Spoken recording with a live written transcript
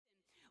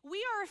We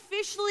are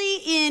officially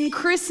in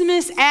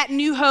Christmas at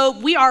New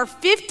Hope. We are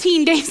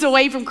 15 days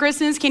away from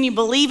Christmas. Can you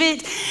believe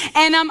it?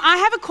 And I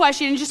have a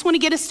question and just want to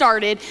get us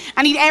started.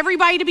 I need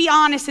everybody to be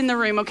honest in the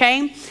room,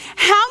 okay?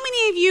 How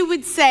many of you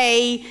would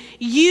say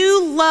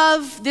you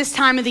love this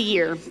time of the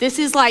year? This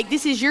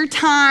is your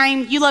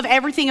time. You love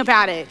everything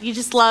about it. You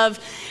just love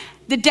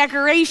the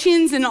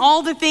decorations and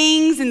all the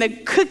things and the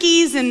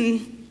cookies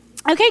and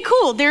okay,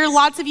 cool. There are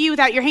lots of you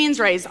without your hands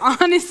raised.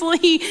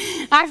 Honestly,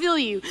 I feel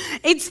you.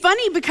 It's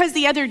funny because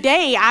the other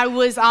day I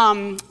was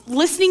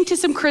listening to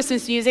some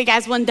Christmas music,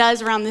 as one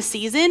does around this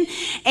season,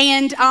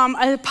 and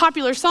a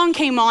popular song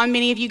came on.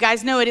 Many of you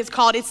guys know it. It's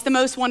called "It's the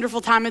Most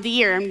Wonderful Time of the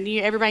Year."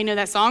 Everybody know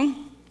that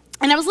song?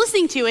 And I was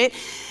listening to it,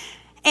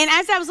 and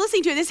as I was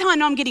listening to it, this is how I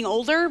know I'm getting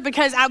older,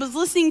 because I was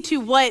listening to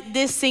what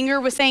this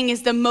singer was saying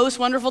is the most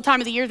wonderful time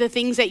of the year, the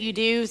things that you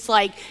do. It's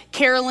like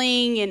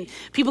caroling and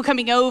people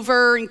coming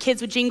over and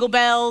kids with jingle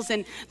bells.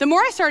 And the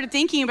more I started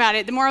thinking about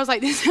it, the more I was like,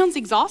 this sounds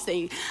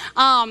exhausting.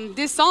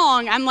 This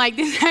song, I'm like,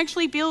 this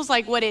actually feels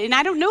like what it, and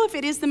I don't know if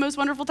it is the most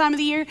wonderful time of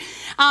the year.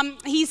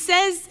 He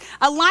says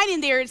a line in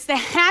there, it's the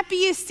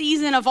happiest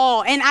season of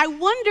all. And I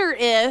wonder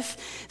if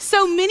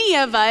so many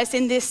of us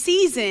in this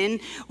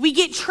season, we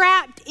get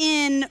trapped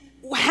in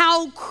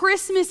how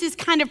Christmas is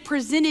kind of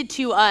presented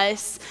to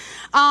us,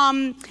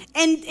 and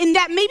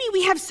that maybe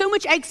we have so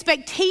much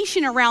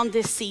expectation around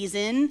this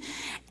season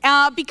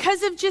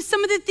because of just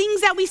some of the things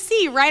that we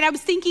see, right? I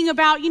was thinking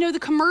about, the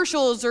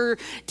commercials or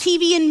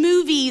TV and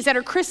movies that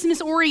are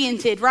Christmas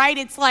oriented, right?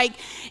 It's like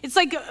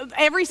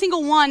every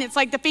single one, it's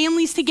like the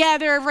family's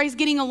together, everybody's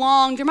getting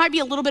along. There might be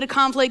a little bit of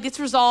conflict, it's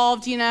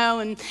resolved,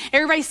 and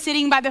everybody's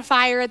sitting by the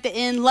fire at the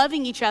end,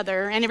 loving each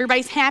other, and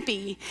everybody's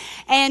happy.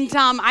 And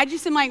I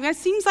just am like, that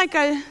seems like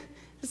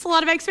there's a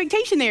lot of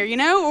expectation there,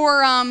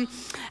 Or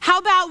how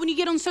about when you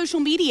get on social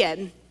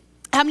media?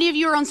 How many of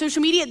you are on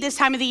social media at this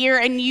time of the year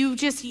and you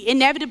just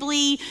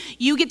inevitably,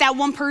 you get that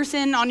one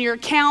person on your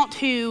account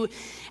who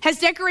has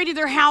decorated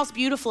their house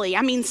beautifully.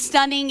 I mean,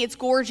 stunning, it's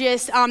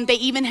gorgeous. They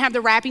even have the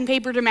wrapping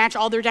paper to match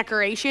all their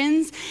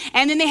decorations.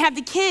 And then they have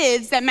the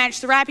kids that match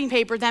the wrapping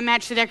paper that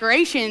match the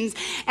decorations.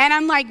 And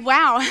I'm like,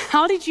 wow,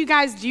 how did you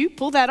guys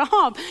pull that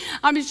off?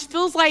 It just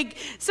feels like,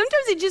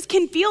 sometimes it just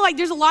can feel like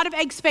there's a lot of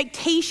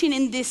expectation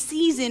in this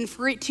season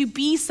for it to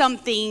be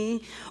something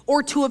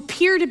or to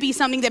appear to be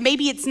something that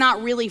maybe it's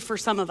not really for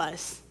some of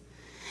us.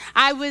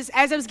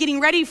 As I was getting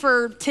ready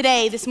for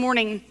today, this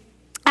morning,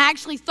 I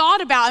actually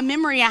thought about a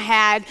memory I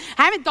had.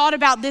 I haven't thought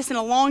about this in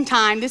a long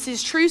time. This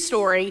is true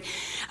story.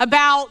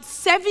 About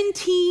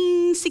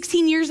 16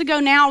 years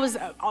ago now, I was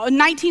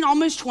 19,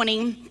 almost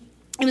 20.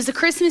 It was the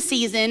Christmas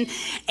season,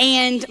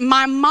 and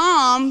my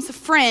mom's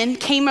friend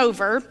came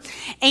over,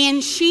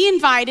 and she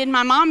invited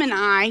my mom and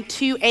I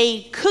to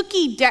a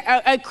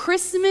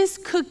Christmas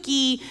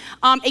cookie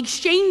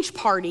exchange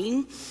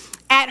party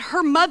at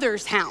her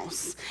mother's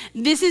house.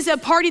 This is a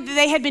party that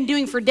they had been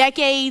doing for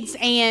decades,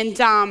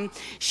 and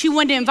she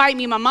wanted to invite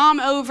me and my mom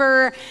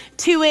over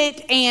to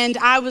it, and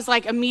I was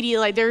like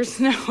immediately like, there's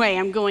no way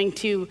I'm going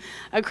to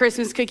a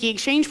Christmas cookie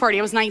exchange party.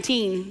 I was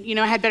 19,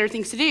 I had better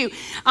things to do.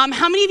 How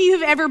many of you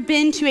have ever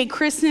been to a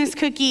Christmas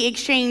cookie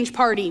exchange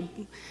party?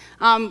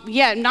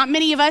 Yeah, not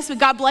many of us, but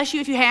God bless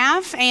you if you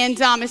have, and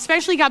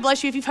especially God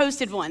bless you if you've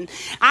hosted one.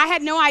 I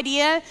had no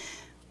idea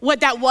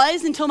what that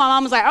was until my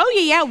mom was like, oh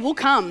yeah, we'll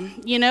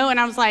come, and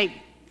I was like,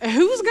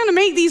 who's gonna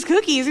make these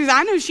cookies? Because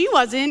I know she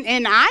wasn't,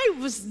 and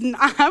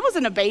I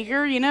wasn't a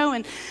baker, and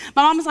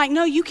my mom was like,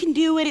 no, you can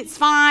do it, it's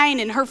fine,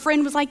 and her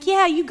friend was like,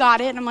 yeah, you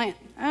got it, and I'm like,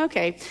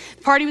 okay.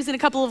 The party was in a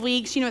couple of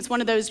weeks, it's one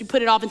of those, you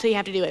put it off until you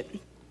have to do it.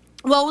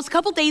 Well, it was a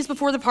couple days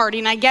before the party,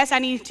 and I guess I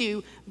needed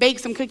to bake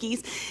some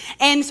cookies.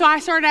 And so I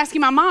started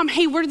asking my mom,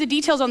 hey, what are the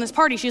details on this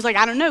party? She was like,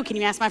 I don't know, can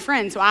you ask my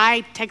friend? So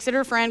I texted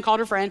her friend,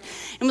 called her friend,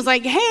 and was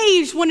like, hey,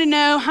 just want to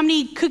know how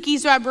many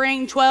cookies do I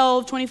bring?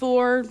 12,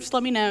 24, just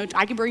let me know.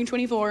 I can bring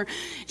 24.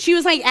 She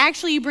was like,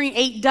 actually, you bring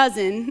 8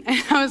 dozen.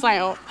 And I was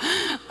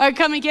like,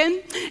 come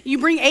again? You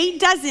bring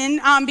 8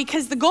 dozen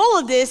because the goal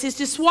of this is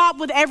to swap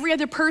with every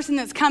other person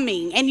that's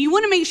coming. And you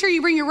want to make sure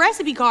you bring your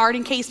recipe card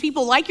in case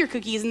people like your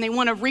cookies and they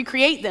want to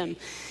recreate them.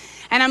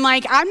 And I'm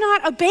like, I'm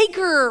not a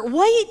baker.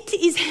 What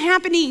is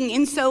happening?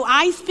 And so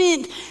I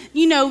spent,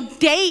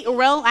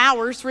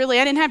 hours, really,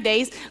 I didn't have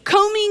days,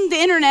 combing the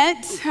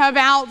internet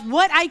about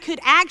what I could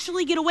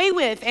actually get away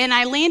with. And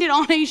I landed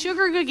on a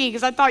sugar cookie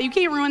because I thought, you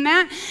can't ruin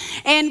that.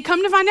 And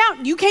come to find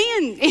out, you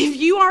can. If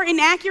you are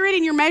inaccurate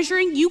in your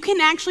measuring, you can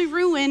actually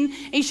ruin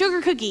a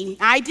sugar cookie.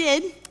 I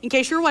did. In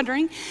case you're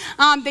wondering,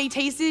 they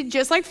tasted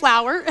just like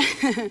flour.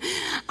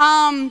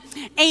 And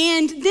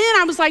then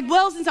I was like,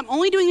 well, since I'm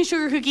only doing a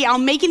sugar cookie, I'll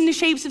make it in the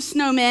shapes of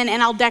snowmen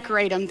and I'll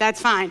decorate them. That's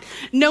fine.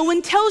 No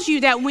one tells you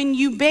that when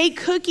you bake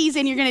cookies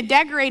and you're gonna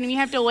decorate them, you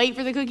have to wait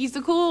for the cookies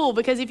to cool,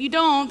 because if you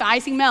don't, the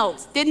icing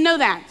melts. Didn't know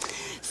that.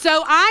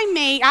 So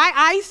I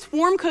iced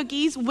warm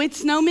cookies with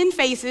snowmen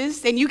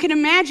faces, and you can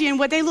imagine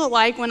what they look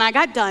like when I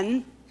got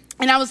done.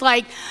 And I was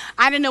like,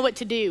 I didn't know what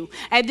to do.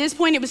 At this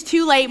point, it was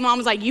too late. Mom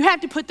was like, you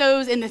have to put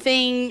those in the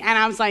thing. And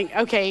I was like,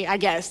 okay, I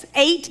guess.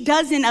 8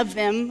 dozen of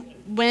them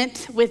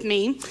went with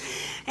me.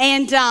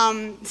 And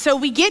so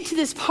we get to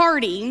this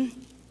party,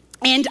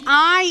 and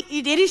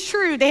it is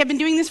true, they have been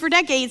doing this for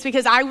decades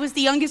because I was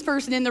the youngest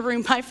person in the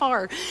room by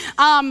far.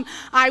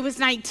 I was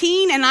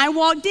 19 and I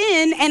walked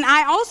in, and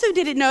I also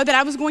didn't know that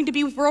I was going to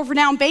be with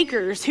world-renowned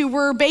bakers who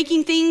were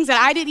baking things that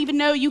I didn't even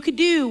know you could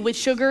do with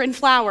sugar and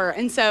flour.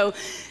 And so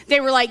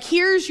they were like,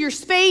 here's your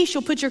space,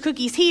 you'll put your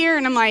cookies here.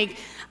 And I'm like,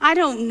 I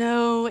don't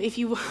know if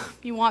you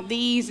want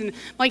these. And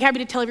I'm like happy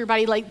to tell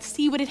everybody, like,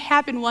 see what had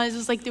happened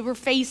was like there were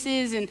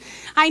faces, and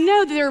I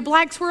know that there were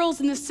black swirls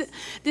in this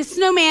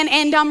snowman,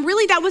 and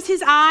really that was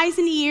his eyes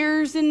and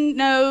ears and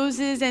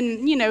noses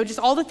and, just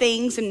all the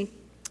things. And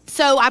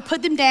so I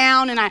put them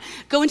down and I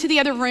go into the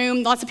other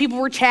room. Lots of people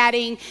were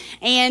chatting,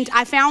 and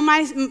I found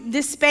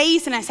this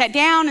space, and I sat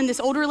down, and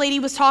this older lady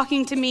was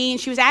talking to me, and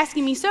she was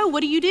asking me, so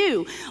what do you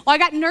do? Well, I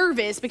got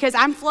nervous because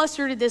I'm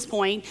flustered at this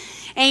point,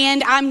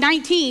 and I'm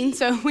 19.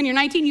 So when you're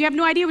 19, you have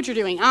no idea what you're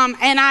doing.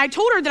 And I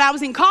told her that I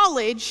was in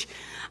college.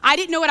 I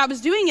didn't know what I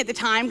was doing at the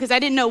time because I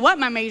didn't know what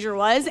my major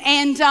was.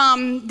 And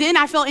then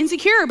I felt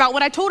insecure about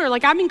what I told her.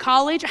 Like, I'm in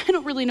college. I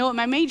don't really know what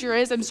my major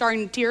is. I'm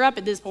starting to tear up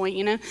at this point,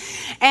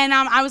 And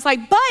I was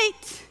like,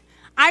 but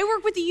I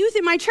work with the youth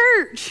in my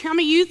church. I'm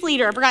a youth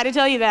leader. I forgot to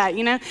tell you that,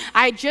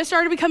 I just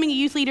started becoming a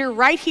youth leader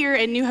right here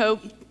at New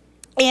Hope.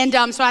 And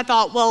so I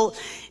thought, well,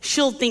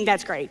 she'll think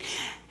that's great.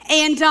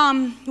 And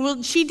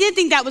well, she did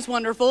think that was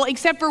wonderful,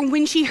 except for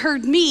when she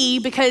heard me,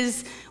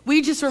 because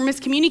we just were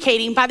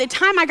miscommunicating. By the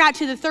time I got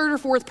to the third or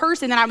fourth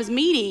person that I was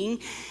meeting,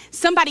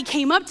 somebody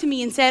came up to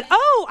me and said,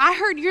 oh, I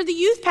heard you're the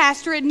youth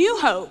pastor at New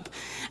Hope.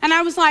 And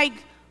I was like,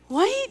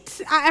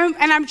 what?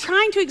 And I'm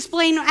trying to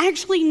explain,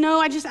 actually,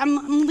 no,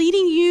 I'm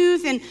leading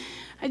youth. And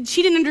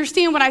she didn't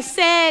understand what I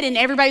said, and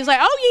everybody was like,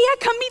 oh,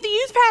 yeah, come meet the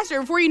youth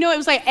pastor. Before you know it, it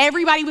was like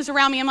everybody was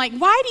around me. I'm like,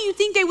 why do you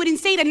think they would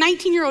instate a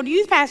 19-year-old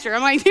youth pastor?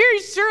 I'm like,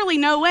 there's surely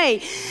no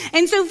way.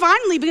 And so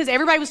finally, because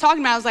everybody was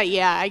talking about it, I was like,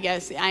 yeah, I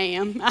guess I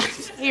am.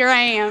 Here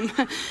I am.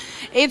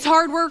 It's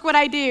hard work what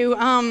I do.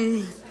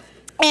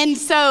 And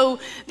so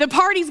the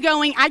party's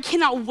going. I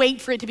cannot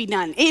wait for it to be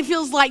done. It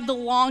feels like the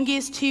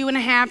longest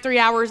 2.5, 3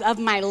 hours of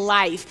my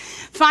life.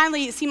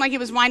 Finally, it seemed like it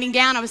was winding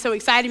down. I was so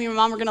excited me and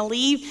my mom were gonna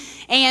leave.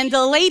 And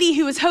the lady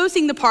who was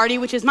hosting the party,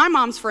 which is my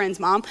mom's friend's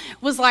mom,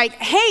 was like,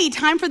 hey,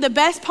 time for the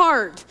best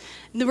part.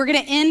 We're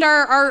gonna end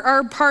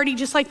our party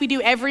just like we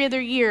do every other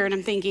year. And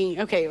I'm thinking,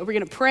 okay, we're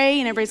gonna pray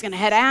and everybody's gonna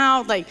head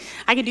out. Like,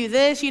 I could do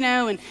this,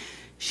 and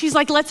she's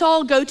like, let's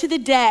all go to the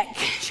deck.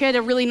 She had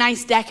a really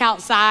nice deck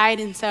outside,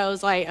 and so I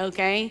was like,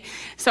 okay.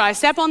 So I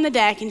step on the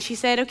deck, and she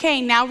said, okay,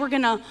 now we're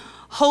gonna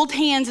hold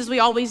hands as we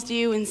always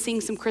do and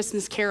sing some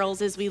Christmas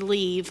carols as we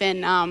leave.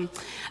 And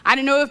I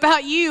don't know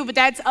about you, but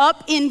that's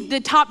up in the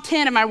top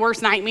 10 of my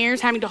worst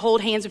nightmares, having to hold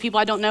hands with people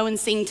I don't know and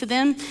sing to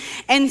them.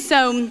 And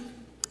so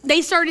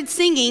they started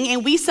singing,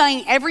 and we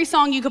sang every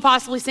song you could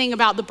possibly sing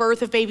about the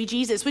birth of baby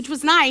Jesus, which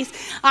was nice.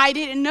 I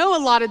didn't know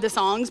a lot of the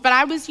songs, but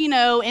I was,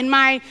 in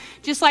my,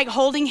 just like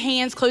holding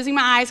hands, closing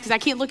my eyes, because I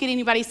can't look at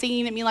anybody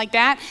singing at me like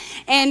that.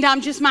 And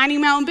I'm just minding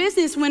my own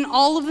business when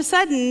all of a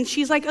sudden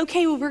she's like,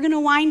 okay, well, we're going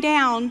to wind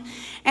down.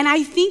 And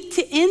I think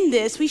to end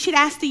this, we should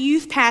ask the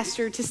youth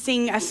pastor to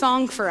sing a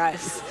song for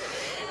us.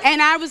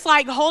 And I was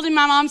like holding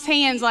my mom's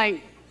hands,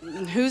 like,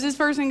 who's this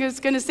person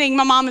that's going to sing?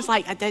 My mom is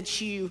like, that's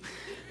you.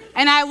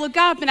 And I look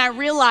up and I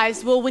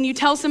realized, well, when you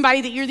tell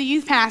somebody that you're the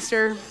youth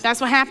pastor, that's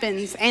what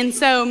happens. And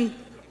so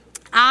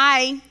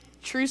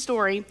true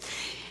story,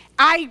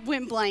 I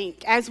went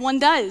blank, as one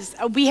does.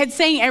 We had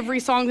sang every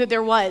song that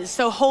there was.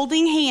 So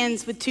holding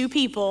hands with two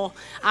people,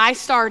 I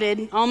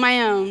started on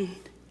my own.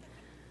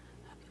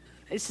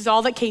 This is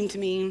all that came to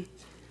me.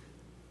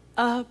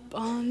 Up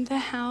on the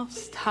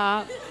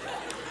housetop,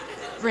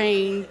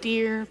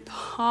 reindeer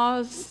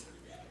paws.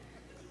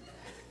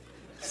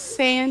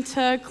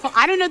 Santa Claus,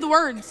 I don't know the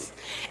words.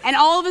 And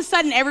all of a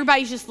sudden,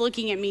 everybody's just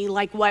looking at me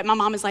like, what? My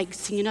mom is like,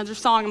 sing another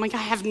song. I'm like, I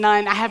have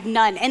none.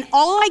 And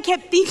all I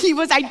kept thinking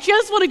was, I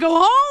just want to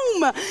go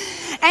home.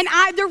 And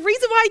the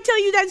reason why I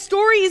tell you that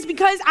story is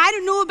because I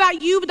don't know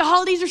about you, but the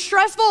holidays are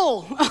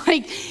stressful.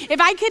 Like, if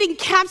I could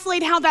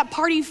encapsulate how that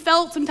party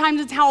felt,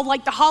 sometimes it's how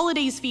like the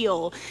holidays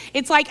feel.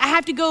 It's like I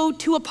have to go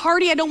to a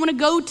party I don't want to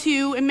go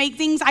to and make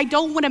things I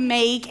don't want to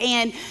make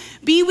and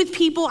be with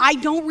people I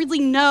don't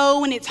really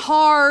know, and it's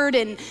hard,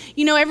 and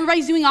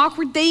everybody's doing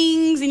awkward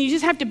things, and you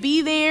just have to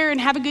be there and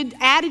have a good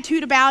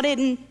attitude about it.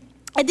 And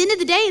at the end of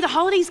the day, the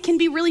holidays can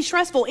be really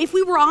stressful if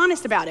we were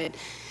honest about it.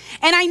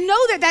 And I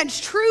know that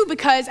that's true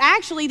because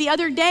actually the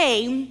other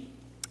day,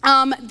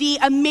 the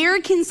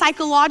American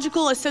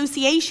Psychological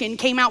Association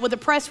came out with a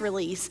press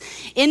release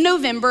in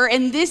November,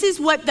 and this is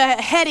what the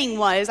heading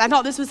was. I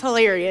thought this was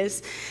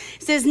hilarious.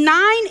 It says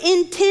 9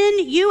 in 10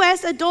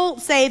 U.S.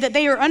 adults say that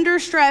they are under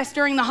stress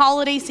during the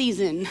holiday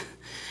season.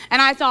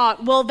 And I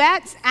thought, well,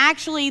 that's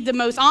actually the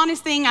most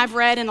honest thing I've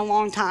read in a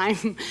long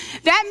time.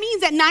 That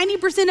means that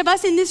 90% of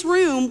us in this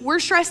room, we're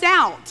stressed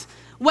out.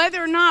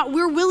 Whether or not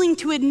we're willing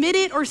to admit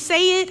it or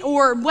say it,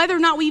 or whether or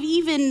not we've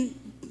even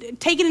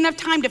taken enough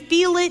time to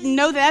feel it and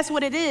know that that's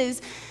what it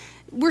is,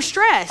 we're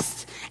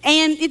stressed.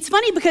 And it's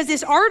funny because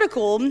this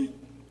article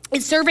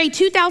It surveyed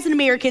 2,000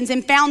 Americans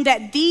and found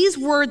that these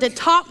were the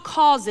top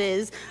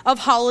causes of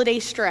holiday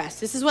stress.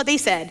 This is what they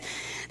said.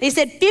 They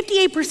said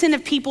 58%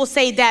 of people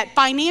say that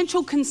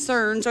financial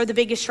concerns are the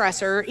biggest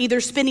stressor,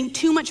 either spending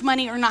too much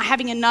money or not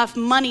having enough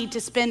money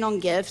to spend on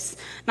gifts,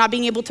 not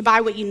being able to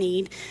buy what you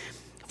need.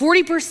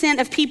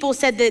 40% of people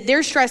said that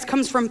their stress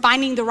comes from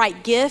finding the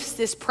right gifts,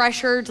 this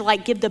pressure to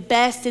like give the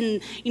best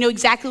and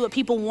exactly what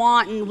people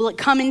want, and will it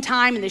come in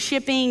time, and the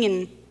shipping.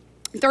 And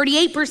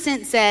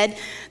 38% said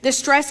the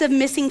stress of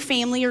missing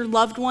family or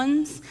loved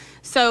ones.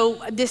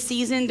 So this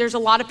season, there's a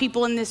lot of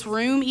people in this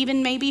room,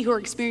 even maybe, who are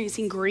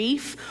experiencing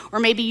grief, or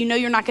maybe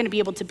you're not going to be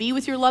able to be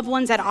with your loved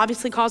ones. That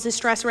obviously causes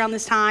stress around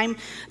this time.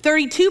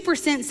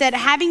 32% said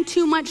having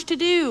too much to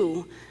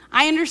do.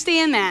 I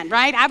understand that,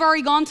 right? I've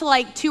already gone to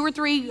like 2 or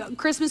 3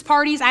 Christmas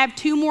parties. I have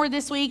 2 more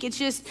this week.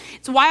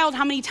 It's wild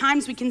how many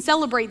times we can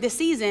celebrate this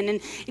season, and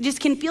it just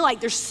can feel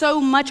like there's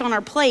so much on our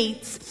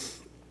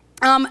plates.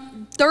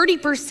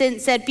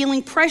 30% said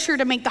feeling pressure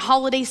to make the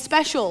holidays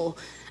special.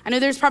 I know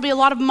there's probably a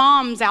lot of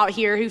moms out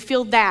here who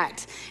feel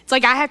that. It's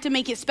like, I have to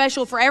make it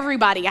special for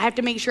everybody. I have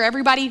to make sure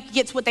everybody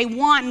gets what they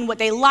want and what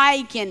they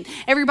like, and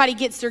everybody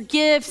gets their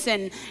gifts.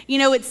 And,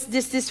 it's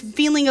this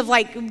feeling of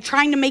like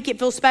trying to make it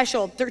feel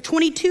special.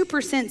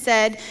 22%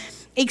 said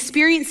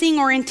experiencing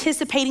or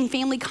anticipating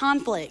family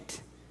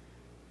conflict,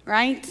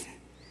 right?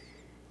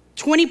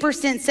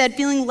 20% said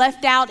feeling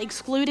left out,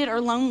 excluded,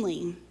 or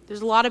lonely. There's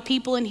a lot of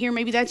people in here,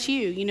 maybe that's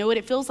you. You know what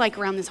it feels like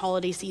around this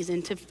holiday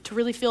season to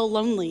really feel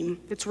lonely.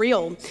 It's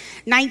real.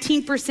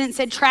 19%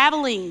 said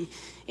traveling.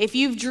 If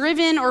you've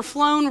driven or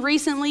flown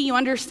recently, you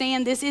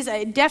understand this is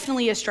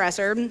definitely a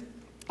stressor.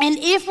 And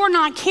if we're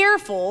not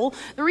careful,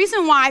 the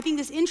reason why I think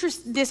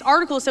this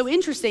article is so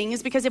interesting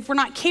is because if we're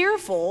not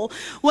careful,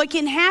 what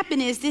can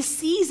happen is this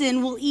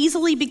season will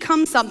easily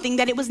become something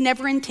that it was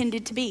never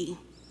intended to be.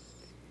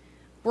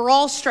 We're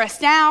all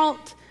stressed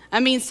out.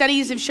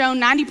 Studies have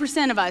shown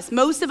 90% of us,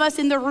 most of us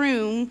in the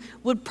room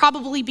would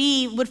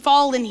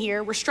fall in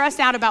here. We're stressed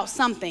out about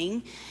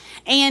something.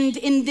 And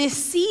in this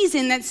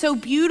season that's so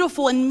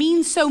beautiful and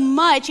means so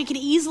much, it can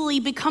easily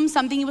become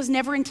something it was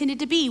never intended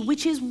to be,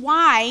 which is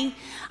why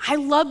I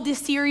love this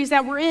series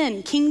that we're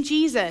in, King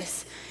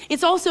Jesus.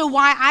 It's also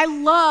why I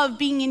love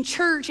being in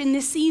church in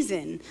this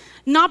season.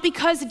 Not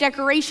because the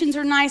decorations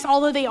are nice,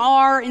 although they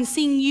are, and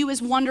seeing you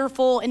is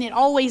wonderful, and it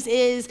always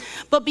is,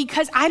 but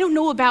because I don't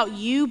know about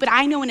you, but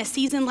I know in a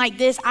season like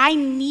this, I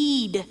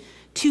need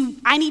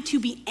to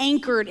be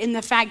anchored in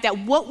the fact that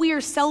what we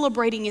are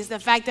celebrating is the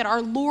fact that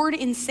our Lord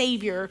and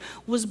Savior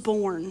was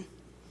born.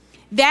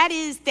 That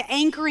is the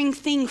anchoring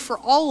thing for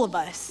all of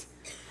us,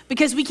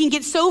 because we can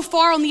get so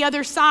far on the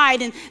other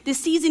side, and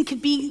this season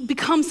could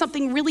become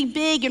something really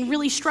big and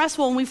really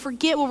stressful, and we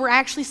forget what we're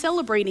actually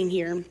celebrating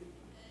here.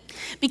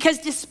 Because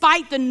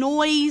despite the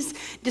noise,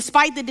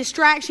 despite the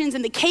distractions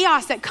and the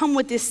chaos that come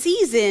with this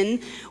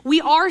season,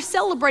 we are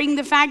celebrating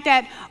the fact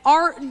that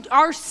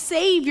our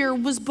Savior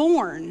was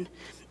born.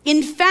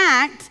 In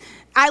fact,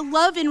 I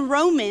love in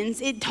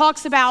Romans, it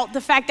talks about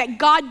the fact that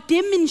God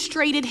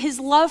demonstrated his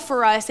love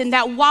for us, and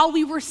that while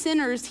we were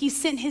sinners, he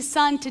sent his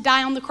son to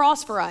die on the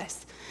cross for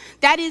us.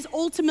 That is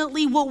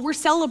ultimately what we're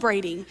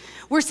celebrating.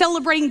 We're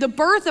celebrating the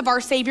birth of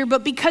our Savior,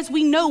 but because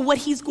we know what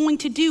he's going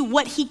to do,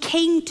 what he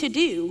came to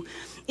do.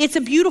 It's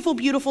a beautiful,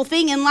 beautiful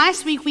thing. And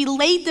last week we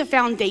laid the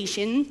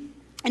foundation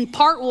in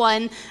part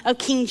 1 of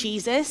King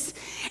Jesus.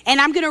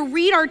 And I'm gonna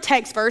read our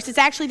text verse. It's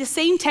actually the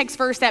same text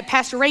verse that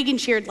Pastor Reagan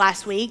shared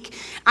last week.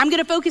 I'm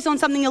gonna focus on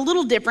something a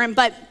little different,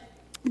 but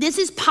this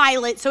is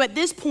Pilate. So at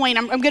this point,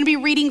 I'm going to be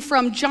reading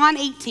from John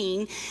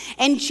 18.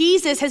 And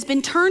Jesus has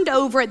been turned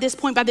over at this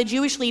point by the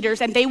Jewish leaders,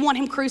 and they want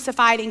him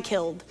crucified and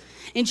killed.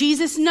 And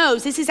Jesus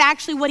knows this is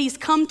actually what he's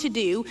come to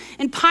do.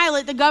 And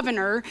Pilate, the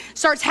governor,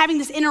 starts having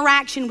this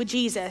interaction with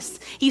Jesus.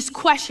 He's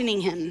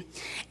questioning him.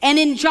 And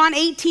in John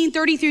 18,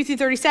 33 through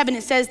 37,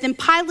 it says, "Then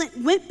Pilate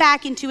went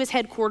back into his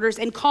headquarters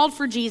and called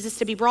for Jesus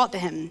to be brought to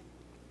him.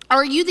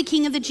 'Are you the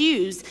king of the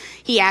Jews?'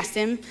 he asked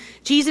him.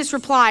 Jesus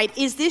replied,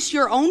 'Is this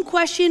your own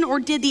question,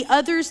 or did the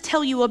others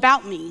tell you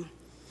about me?'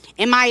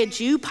 'Am I a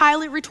Jew?'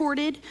 Pilate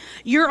retorted.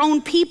 'Your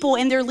own people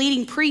and their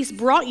leading priests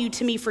brought you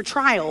to me for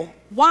trial.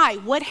 Why?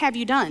 What have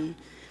you done?'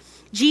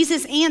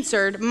 Jesus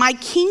answered, 'My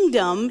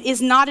kingdom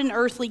is not an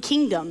earthly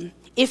kingdom.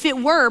 If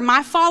it were,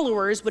 my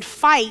followers would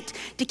fight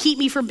to keep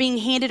me from being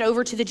handed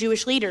over to the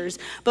Jewish leaders.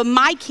 But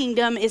my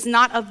kingdom is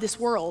not of this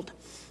world.'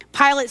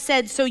 Pilate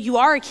said, 'So you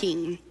are a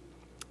king?'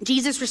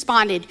 Jesus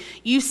responded,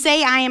 'You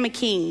say I am a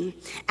king.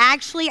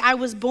 Actually, I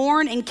was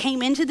born and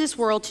came into this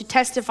world to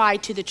testify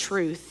to the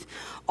truth.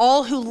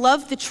 All who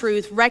love the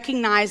truth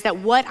recognize that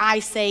what I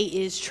say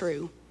is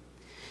true.'"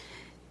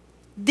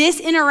 This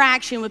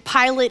interaction with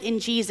Pilate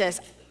and Jesus,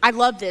 I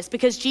love this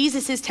because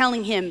Jesus is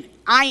telling him,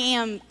 I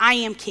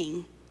am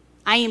king.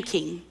 I am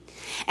king.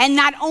 And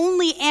not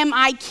only am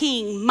I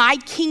king, my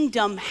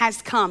kingdom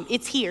has come.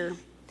 It's here.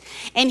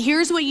 And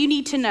here's what you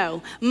need to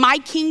know. My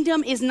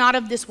kingdom is not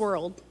of this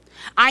world.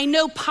 I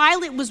know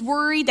Pilate was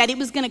worried that it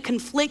was going to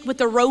conflict with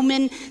the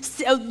Roman,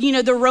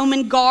 the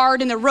Roman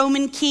guard and the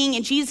Roman king,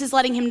 and Jesus is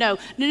letting him know,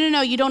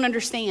 no, you don't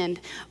understand.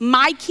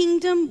 My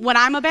kingdom, what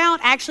I'm about,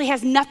 actually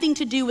has nothing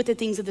to do with the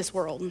things of this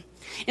world.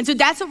 And so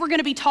that's what we're going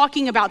to be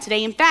talking about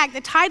today. In fact,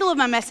 the title of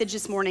my message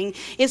this morning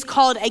is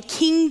called A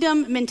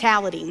Kingdom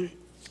Mentality.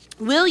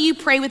 Will you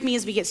pray with me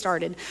as we get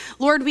started?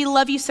 Lord, we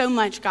love you so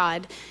much,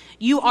 God.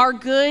 You are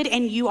good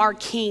and you are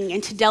king,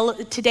 and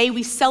today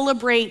we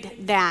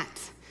celebrate that.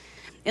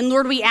 And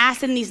Lord, we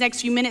ask in these next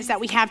few minutes that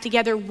we have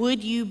together,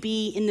 would you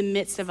be in the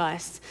midst of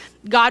us?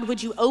 God,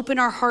 would you open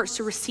our hearts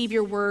to receive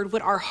your word?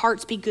 Would our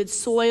hearts be good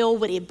soil?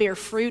 Would it bear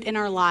fruit in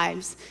our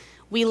lives?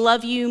 We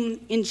love you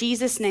in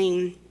Jesus'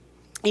 name,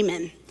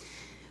 amen.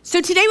 So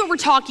today what we're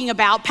talking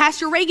about,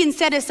 Pastor Reagan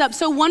set us up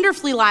so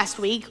wonderfully last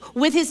week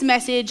with his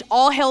message,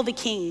 All Hail the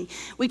King.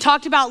 We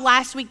talked about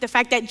last week the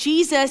fact that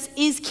Jesus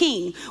is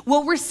king.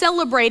 What we're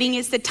celebrating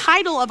is the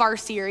title of our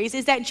series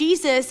is that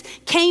Jesus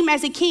came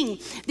as a king.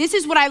 This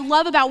is what I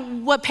love about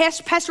what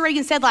Pastor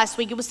Reagan said last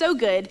week. It was so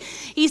good.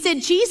 He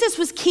said Jesus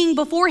was king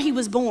before he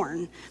was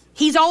born.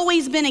 He's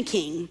always been a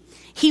king.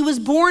 He was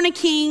born a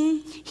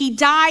king. He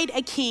died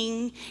a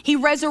king. He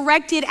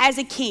resurrected as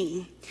a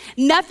king.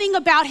 Nothing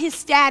about his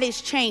status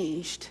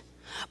changed.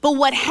 But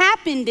what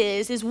happened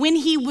is when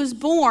he was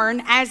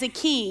born as a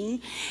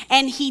king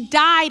and he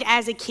died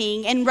as a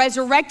king and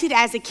resurrected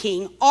as a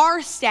king,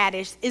 our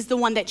status is the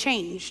one that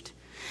changed.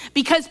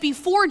 Because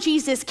before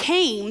Jesus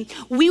came,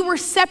 we were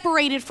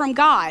separated from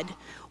God.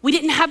 We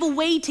didn't have a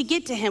way to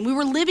get to him. We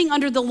were living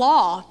under the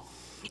law.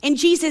 And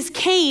Jesus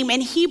came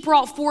and he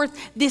brought forth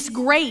this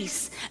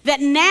grace that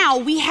now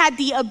we had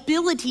the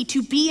ability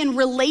to be in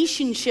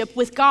relationship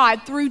with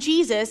God through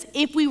Jesus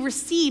if we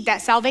receive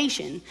that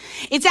salvation.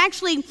 It's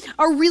actually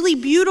a really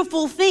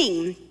beautiful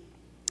thing.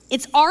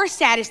 It's our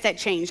status that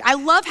changed. I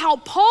love how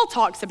Paul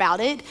talks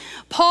about it.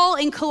 Paul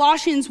in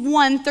Colossians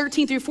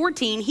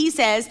 1:13-14, he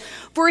says,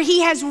 "For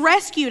he has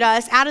rescued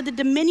us out of the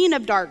dominion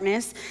of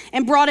darkness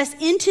and brought us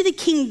into the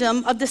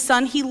kingdom of the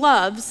Son he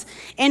loves,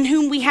 in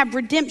whom we have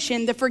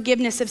redemption, the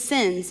forgiveness of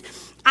sins."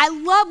 I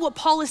love what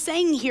Paul is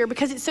saying here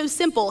because it's so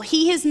simple.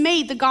 He has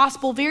made the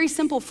gospel very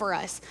simple for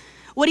us.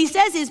 What he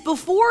says is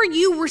before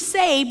you were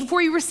saved,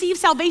 before you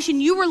received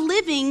salvation, you were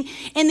living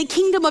in the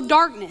kingdom of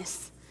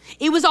darkness.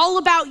 It was all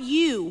about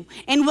you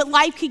and what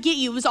life could get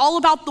you. It was all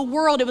about the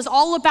world. It was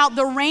all about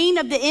the reign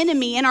of the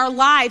enemy in our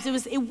lives.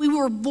 We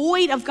were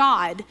void of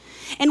God.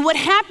 And what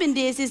happened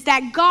is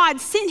that God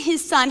sent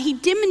his son. He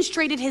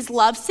demonstrated his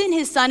love, sent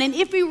his son. And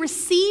if we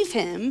receive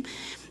him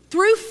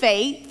through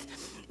faith,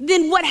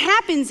 then what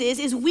happens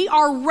is we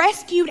are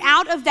rescued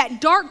out of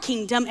that dark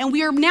kingdom and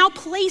we are now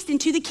placed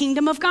into the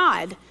kingdom of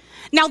God.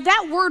 Now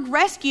that word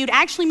rescued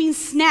actually means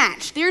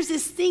snatched. There's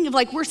this thing of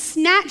like we're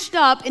snatched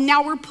up and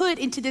now we're put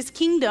into this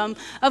kingdom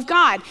of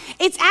God.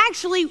 It's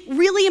actually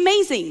really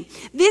amazing.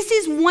 This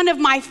is one of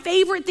my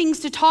favorite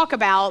things to talk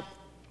about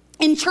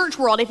in church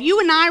world. If you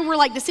and I were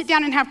like to sit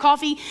down and have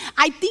coffee,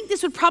 I think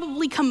this would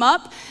probably come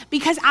up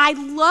because I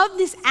love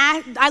this.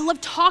 I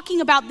love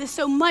talking about this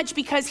so much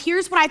because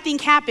here's what I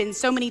think happens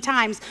so many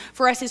times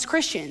for us as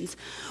Christians.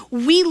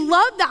 We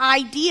love the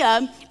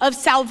idea of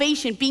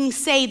salvation, being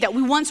saved, that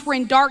we once were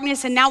in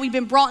darkness and now we've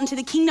been brought into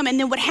the kingdom. And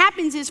then what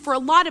happens is for a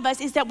lot of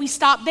us is that we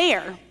stop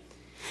there.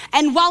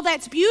 And while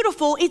that's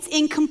beautiful, it's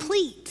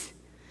incomplete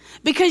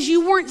because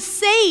you weren't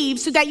saved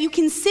so that you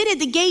can sit at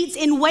the gates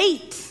and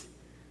wait.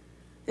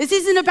 This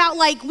isn't about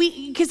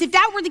because if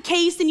that were the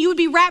case, then you would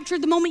be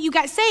raptured the moment you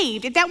got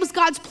saved. If that was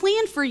God's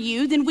plan for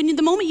you, then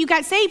the moment you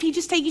got saved, he'd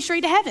just take you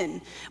straight to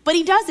heaven. But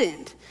he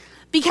doesn't.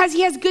 Because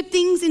he has good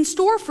things in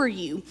store for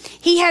you.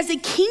 He has a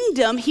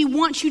kingdom he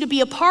wants you to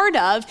be a part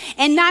of.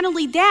 And not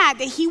only that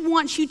he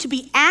wants you to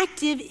be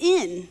active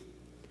in.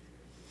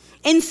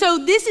 And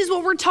so this is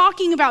what we're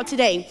talking about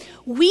today.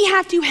 We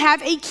have to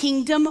have a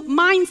kingdom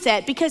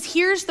mindset because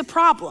here's the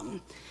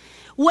problem.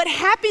 What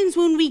happens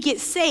when we get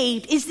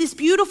saved is this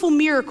beautiful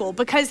miracle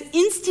because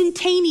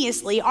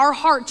instantaneously our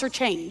hearts are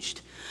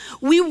changed.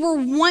 We were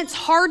once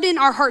hardened,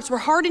 our hearts were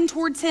hardened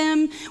towards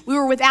him, we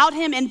were without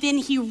him, and then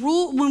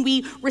when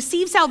we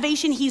receive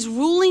salvation, he's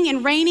ruling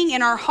and reigning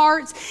in our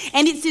hearts,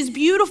 and it's this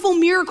beautiful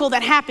miracle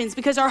that happens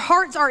because our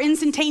hearts are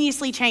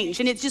instantaneously changed,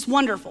 and it's just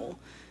wonderful.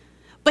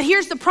 But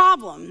here's the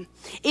problem,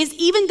 is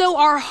even though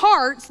our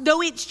hearts,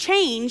 though it's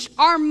changed,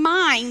 our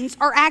minds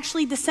are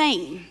actually the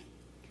same.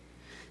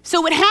 So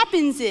what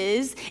happens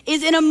is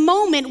in a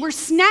moment, we're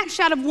snatched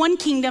out of one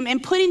kingdom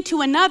and put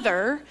into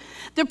another.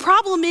 The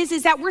problem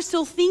is that we're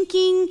still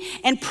thinking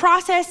and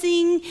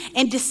processing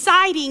and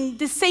deciding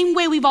the same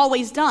way we've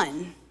always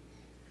done.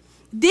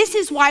 This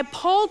is why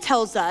Paul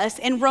tells us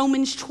in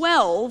Romans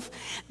 12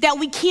 that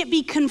we can't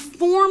be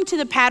conformed to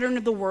the pattern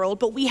of the world,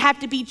 but we have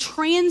to be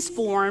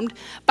transformed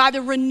by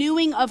the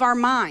renewing of our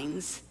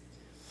minds.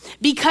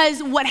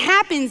 Because what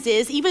happens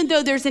is, even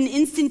though there's an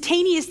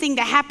instantaneous thing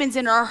that happens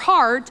in our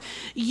heart,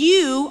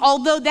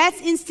 although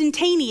that's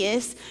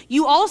instantaneous,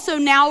 you also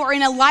now are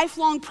in a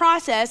lifelong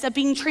process of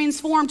being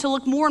transformed to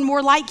look more and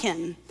more like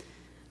him,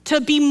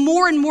 to be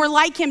more and more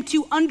like him,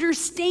 to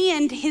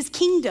understand his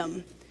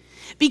kingdom.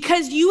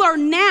 Because you are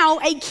now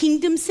a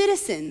kingdom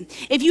citizen.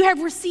 If you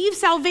have received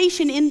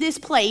salvation in this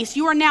place,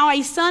 you are now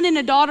a son and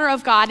a daughter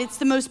of God. It's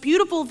the most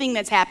beautiful thing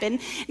that's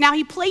happened. Now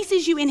he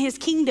places you in his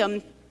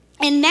kingdom,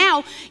 and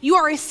now you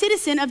are a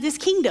citizen of this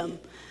kingdom.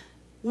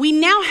 We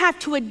now have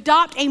to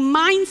adopt a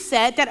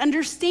mindset that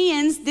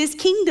understands this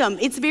kingdom.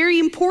 It's very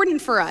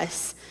important for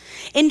us.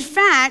 In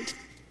fact,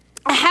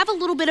 I have a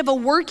little bit of a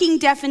working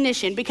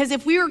definition, because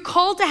if we are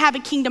called to have a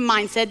kingdom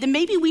mindset, then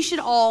maybe we should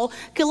all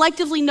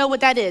collectively know what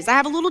that is. I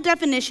have a little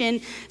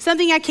definition,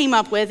 something I came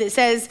up with. It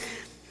says,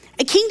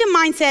 a kingdom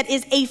mindset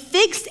is a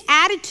fixed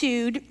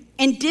attitude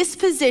and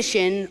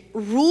disposition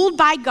ruled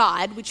by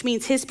God, which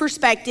means his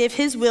perspective,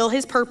 his will,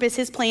 his purpose,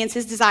 his plans,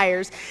 his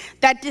desires,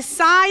 that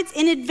decides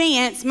in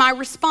advance my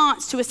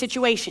response to a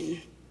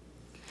situation.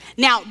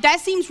 Now, that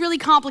seems really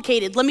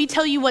complicated. Let me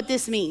tell you what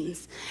this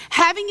means.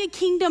 Having a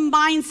kingdom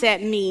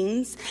mindset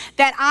means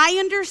that I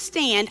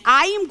understand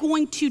I am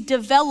going to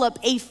develop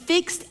a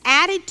fixed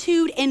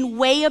attitude and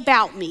way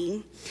about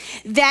me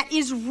that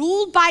is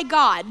ruled by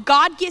God.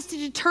 God gets to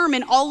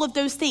determine all of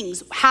those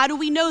things. How do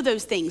we know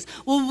those things?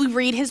 Well, we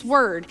read his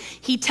word.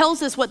 He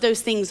tells us what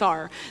those things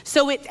are.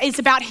 So it's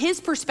about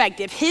his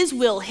perspective, his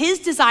will, his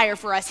desire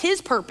for us,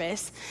 his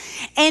purpose.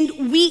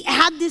 And we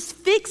have this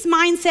fixed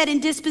mindset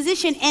and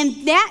disposition,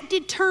 and that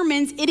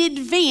determines in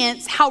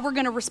advance how we're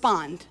going to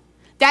respond.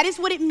 That is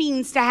what it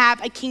means to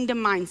have a kingdom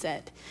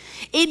mindset.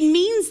 It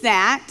means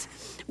that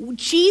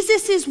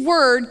Jesus'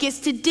 word gets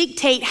to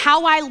dictate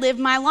how I live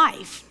my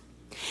life.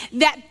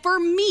 That for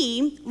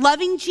me,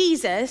 loving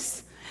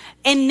Jesus,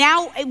 and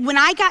now when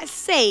I got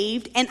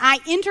saved and I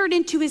entered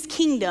into his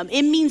kingdom,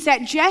 it means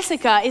that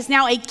Jessica is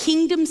now a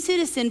kingdom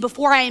citizen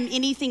before I am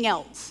anything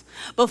else.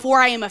 Before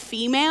I am a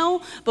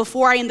female,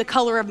 before I am the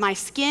color of my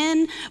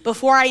skin,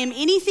 before I am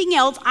anything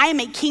else, I am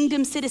a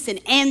kingdom citizen.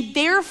 And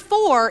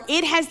therefore,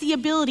 it has the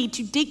ability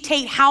to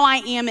dictate how I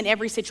am in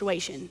every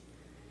situation.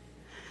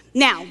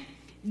 Now,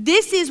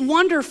 this is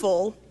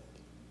wonderful,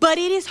 but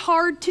it is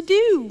hard to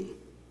do.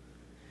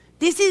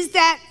 This is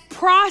that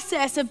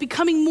process of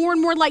becoming more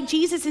and more like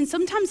Jesus. And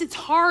sometimes it's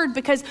hard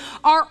because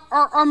our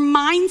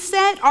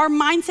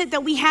mindset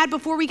that we had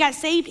before we got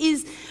saved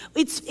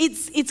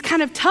it's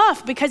kind of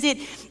tough, because it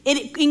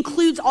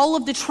includes all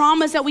of the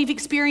traumas that we've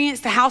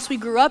experienced, the house we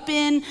grew up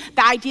in,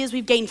 the ideas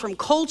we've gained from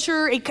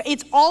culture.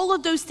 It's all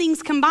of those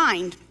things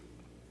combined.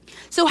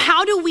 So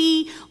how do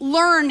we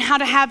learn how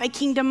to have a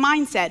kingdom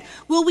mindset?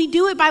 Well, we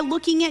do it by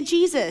looking at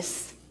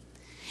Jesus.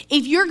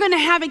 If you're going to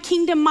have a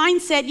kingdom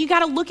mindset, you got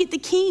to look at the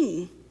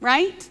king,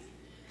 right?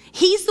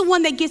 He's the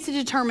one that gets to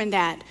determine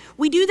that.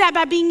 We do that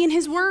by being in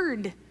his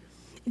word.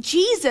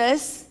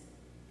 Jesus,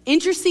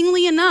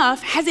 interestingly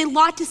enough, has a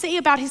lot to say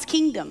about his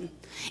kingdom.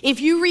 If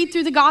you read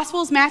through the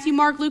Gospels, Matthew,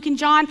 Mark, Luke, and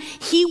John,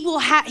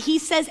 he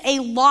says a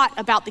lot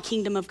about the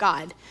kingdom of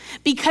God,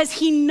 because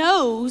he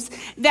knows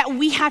that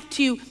we have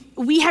to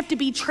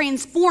be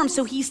transformed.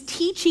 So he's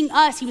teaching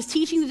us, he was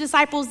teaching the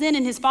disciples then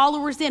and his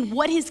followers then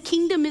what his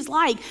kingdom is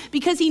like,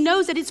 because he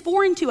knows that it's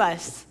foreign to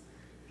us.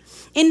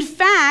 In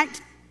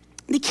fact,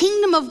 the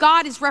kingdom of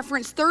God is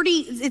referenced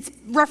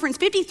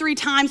 53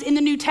 times in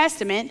the New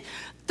Testament,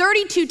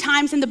 32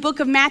 times in the book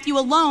of Matthew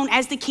alone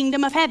as the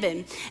kingdom of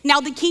heaven. Now,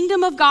 the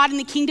kingdom of God and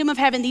the kingdom of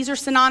heaven, these are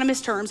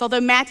synonymous terms.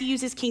 Although Matthew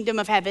uses kingdom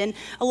of heaven,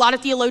 a lot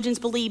of theologians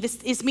believe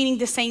it's meaning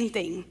the same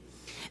thing.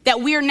 That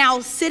we are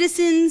now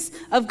citizens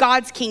of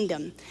God's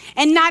kingdom.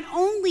 And not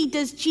only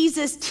does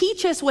Jesus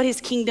teach us what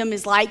his kingdom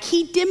is like,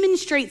 he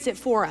demonstrates it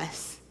for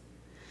us.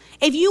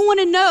 If you want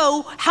to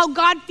know how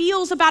God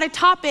feels about a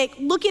topic,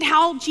 look at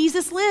how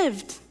Jesus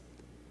lived.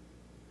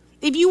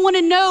 If you want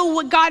to know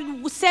what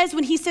God says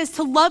when he says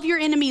to love your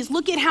enemies,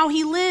 look at how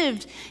he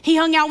lived. He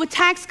hung out with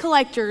tax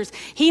collectors.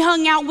 He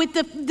hung out with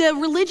the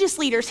religious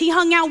leaders. He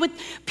hung out with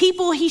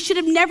people he should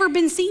have never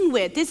been seen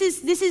with.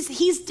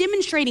 He's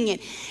demonstrating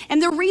it.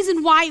 And the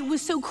reason why it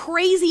was so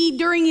crazy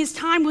during his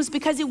time was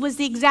because it was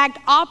the exact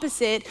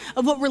opposite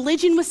of what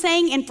religion was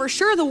saying, and for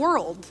sure the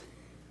world.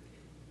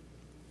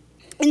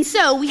 And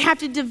so we have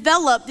to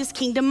develop this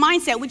kingdom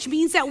mindset, which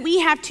means that we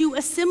have to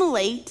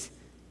assimilate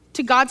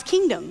to God's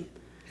kingdom.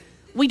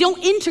 We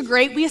don't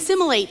integrate, we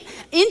assimilate.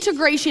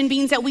 Integration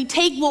means that we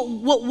take what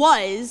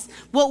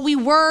we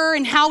were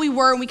and how we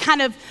were, and we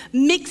kind of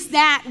mix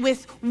that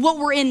with what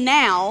we're in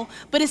now.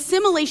 But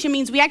assimilation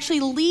means we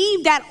actually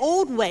leave that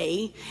old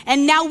way,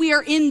 and now we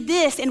are in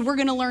this, and we're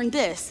gonna learn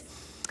this.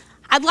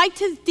 I'd like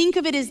to think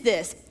of it as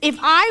this. If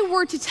I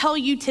were to tell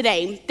you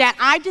today that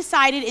I've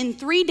decided in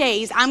 3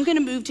 days I'm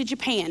gonna move to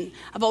Japan.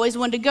 I've always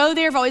wanted to go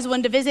there, I've always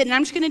wanted to visit, and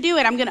I'm just gonna do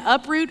it. I'm gonna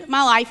uproot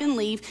my life and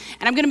leave,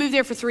 and I'm gonna move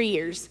there for 3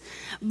 years.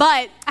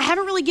 But I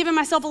haven't really given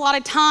myself a lot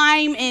of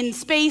time and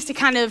space to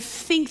kind of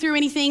think through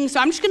anything,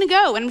 so I'm just gonna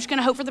go, and I'm just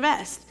gonna hope for the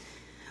best.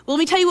 Well, let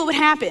me tell you what would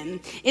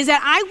happen, is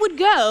that I would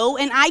go,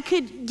 and I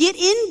could get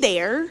in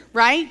there,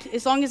 right?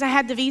 As long as I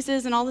had the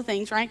visas and all the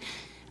things, right?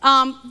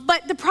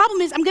 But the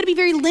problem is I'm gonna be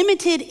very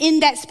limited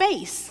in that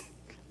space.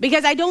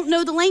 because I don't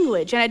know the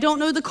language and I don't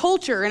know the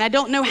culture and I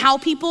don't know how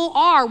people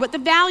are, what the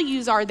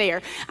values are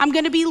there. I'm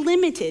going to be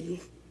limited.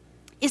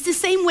 It's the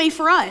same way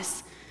for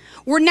us.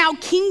 We're now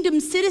kingdom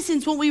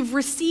citizens when we've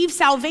received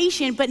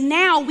salvation, but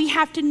now we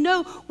have to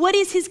know, what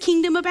is his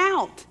kingdom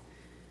about?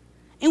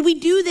 And we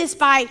do this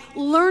by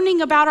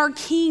learning about our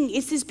King.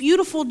 It's this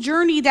beautiful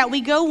journey that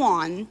we go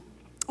on.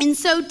 And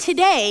so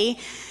today,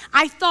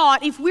 I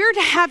thought if we're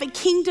to have a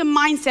kingdom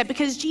mindset,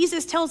 because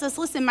Jesus tells us,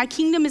 listen, my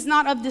kingdom is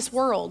not of this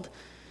world.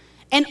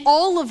 And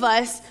all of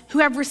us who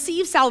have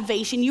received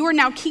salvation, you are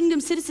now kingdom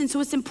citizens,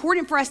 so it's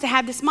important for us to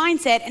have this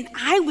mindset. And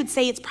I would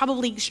say it's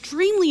probably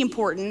extremely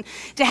important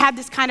to have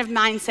this kind of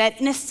mindset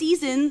in a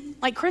season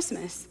like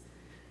Christmas.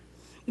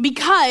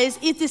 Because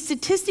if the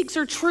statistics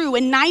are true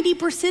and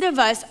 90% of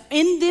us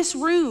in this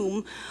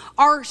room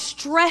are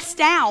stressed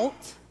out,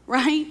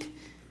 right?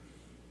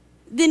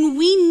 Then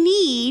we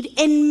need,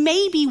 and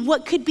maybe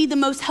what could be the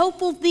most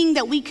helpful thing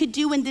that we could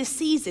do in this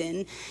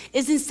season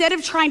is, instead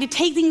of trying to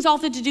take things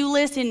off the to-do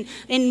list and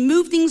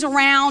move things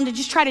around and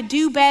just try to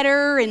do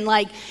better and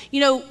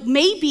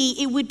maybe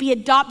it would be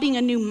adopting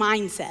a new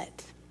mindset.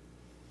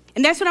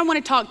 And that's what I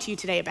want to talk to you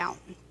today about.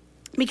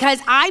 Because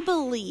I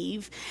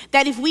believe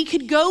that if we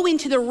could go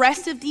into the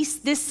rest of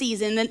this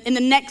season, in the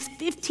next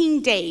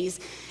 15 days,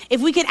 if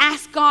we could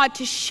ask God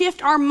to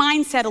shift our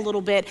mindset a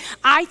little bit,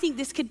 I think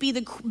this could be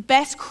the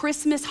best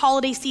Christmas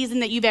holiday season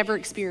that you've ever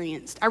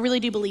experienced. I really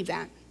do believe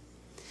that.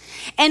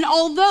 And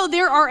although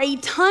there are a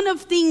ton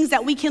of things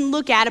that we can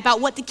look at about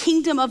what the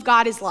kingdom of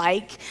God is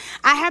like,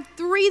 I have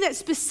 3 that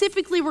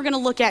specifically we're going to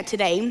look at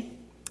today.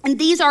 And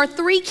these are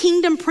 3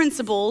 kingdom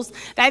principles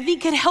that I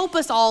think could help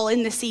us all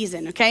in this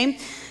season, okay?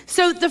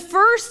 So the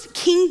first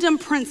kingdom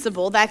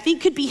principle that I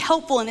think could be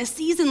helpful in a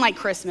season like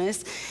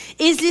Christmas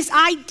is this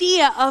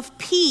idea of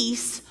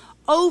peace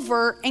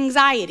over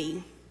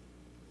anxiety.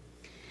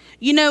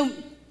 You know,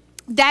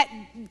 that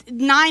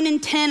 9 in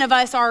 10 of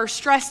us are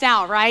stressed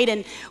out, right?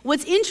 And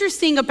what's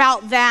interesting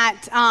about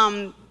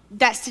that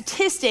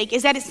statistic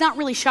is that it's not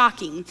really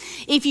shocking.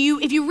 If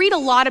you read a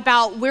lot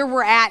about where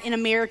we're at in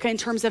America in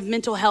terms of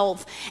mental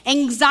health,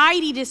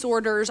 anxiety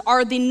disorders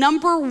are the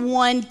number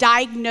 1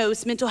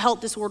 diagnosed mental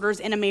health disorders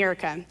in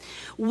America.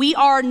 We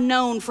are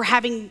known for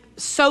having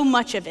so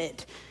much of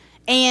it.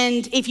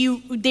 And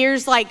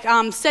there's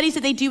studies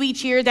that they do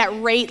each year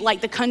that rate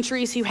the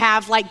countries who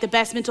have the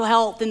best mental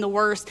health and the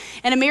worst.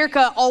 And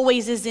America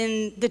always is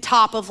in the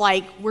top of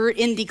we're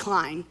in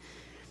decline.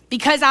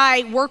 Because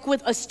I work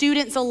with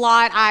students a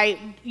lot,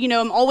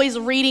 I'm always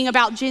reading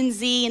about Gen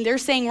Z, and they're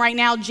saying right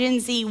now, Gen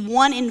Z,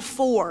 1 in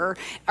 4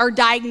 are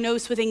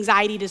diagnosed with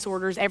anxiety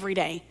disorders every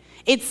day.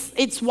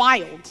 It's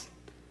wild.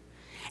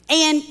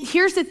 And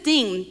here's the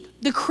thing,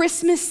 the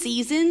Christmas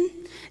season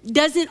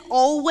doesn't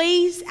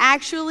always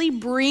actually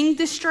bring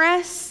the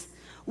stress.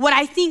 What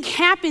I think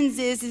happens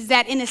is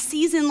that in a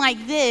season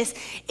like this,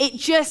 it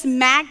just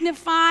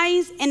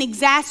magnifies and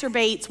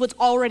exacerbates what's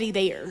already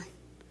there.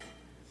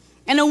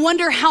 And I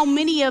wonder how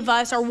many of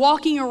us are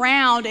walking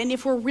around, and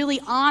if we're really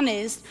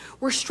honest,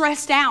 we're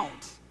stressed out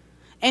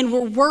and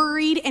we're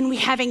worried and we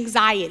have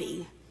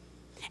anxiety.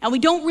 And we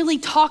don't really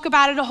talk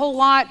about it a whole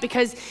lot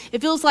because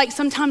it feels like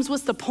sometimes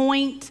what's the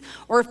point?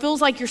 Or it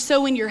feels like you're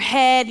so in your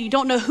head, you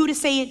don't know who to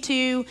say it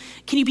to.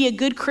 Can you be a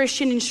good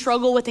Christian and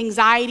struggle with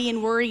anxiety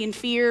and worry and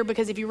fear?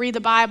 Because if you read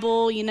the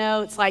Bible,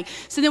 it's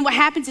so then what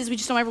happens is we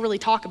just don't ever really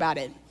talk about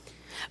it.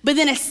 But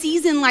then a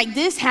season like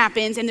this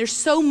happens and there's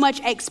so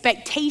much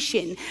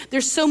expectation.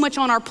 There's so much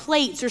on our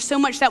plates. There's so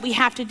much that we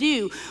have to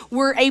do.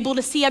 We're able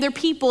to see other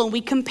people and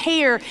we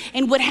compare.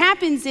 And what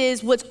happens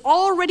is what's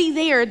already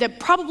there that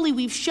probably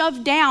we've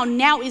shoved down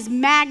now is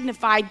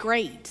magnified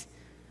great.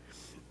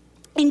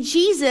 And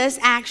Jesus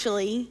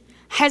actually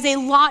has a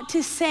lot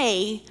to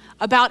say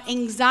about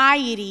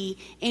anxiety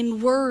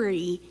and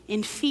worry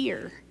and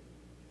fear.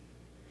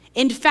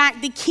 In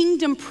fact, the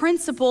kingdom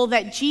principle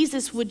that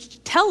Jesus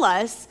would tell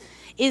us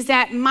is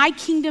that my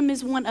kingdom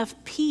is one of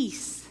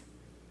peace.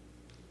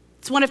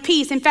 It's one of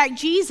peace. In fact,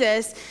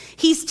 Jesus,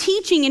 he's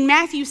teaching in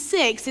Matthew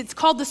 6. It's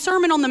called the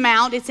Sermon on the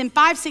Mount. It's in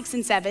 5, 6,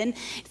 and 7.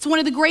 It's one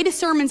of the greatest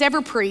sermons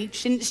ever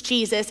preached, and it's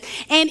Jesus.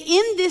 And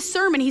in this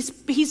sermon,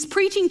 he's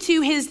preaching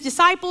to his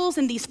disciples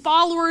and these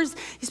followers.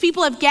 These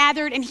people have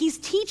gathered, and he's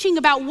teaching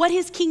about what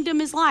his kingdom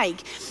is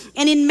like.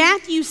 And in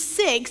Matthew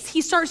 6,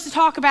 he starts to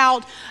talk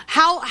about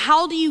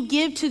how do you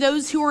give to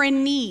those who are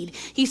in need.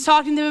 He's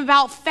talking to them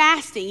about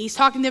fasting. He's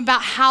talking to them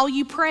about how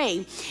you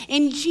pray.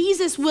 And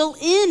Jesus will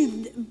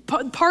end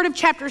part of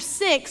chapter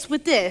 6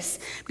 with this.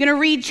 I'm going to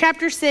read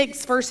chapter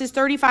 6, verses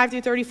 35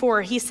 through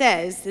 34. He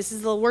says, this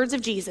is the words of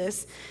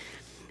Jesus,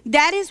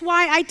 "That is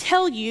why I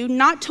tell you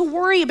not to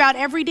worry about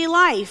everyday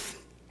life,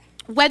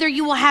 whether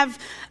you will have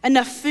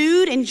enough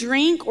food and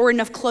drink or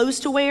enough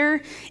clothes to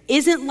wear.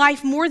 Isn't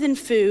life more than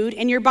food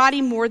and your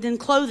body more than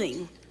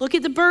clothing? Look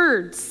at the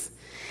birds.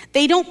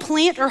 They don't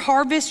plant or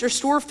harvest or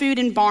store food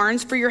in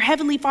barns, for your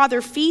heavenly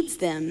Father feeds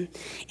them.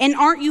 And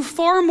aren't you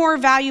far more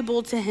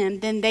valuable to him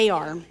than they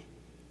are?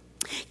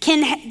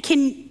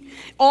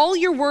 all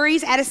your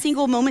worries add a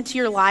single moment to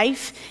your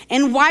life.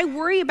 And why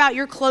worry about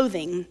your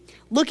clothing?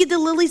 Look at the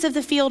lilies of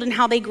the field and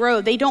how they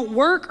grow. They don't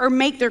work or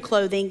make their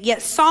clothing,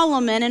 yet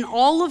Solomon in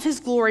all of his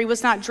glory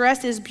was not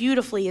dressed as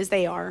beautifully as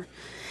they are.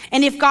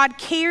 And if God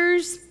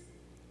cares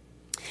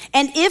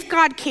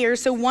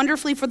so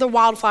wonderfully for the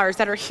wildflowers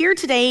that are here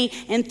today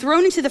and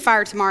thrown into the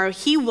fire tomorrow,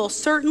 he will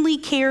certainly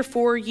care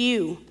for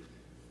you.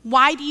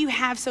 Why do you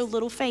have so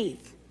little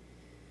faith?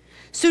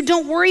 So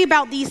don't worry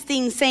about these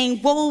things saying,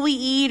 what will we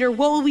eat or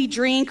what will we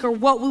drink or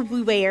what will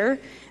we wear?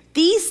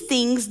 These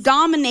things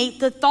dominate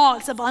the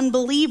thoughts of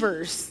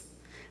unbelievers,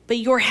 but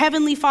your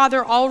heavenly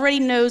Father already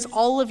knows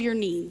all of your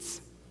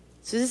needs.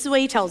 So this is what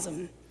he tells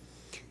them.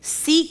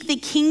 Seek the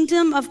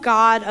kingdom of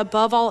God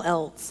above all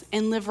else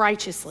and live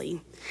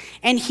righteously,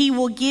 and he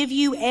will give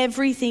you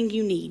everything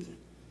you need.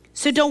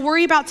 So don't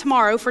worry about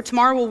tomorrow, for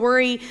tomorrow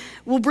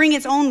will bring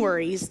its own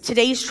worries.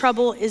 Today's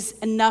trouble is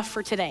enough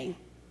for today.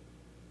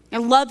 I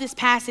love this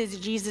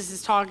passage Jesus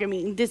is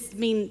talking.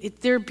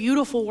 They're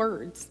beautiful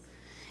words.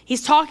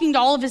 He's talking to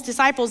all of his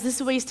disciples. This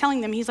is what he's telling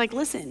them. He's like,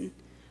 listen,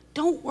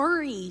 don't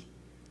worry.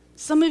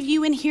 Some of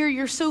you in here,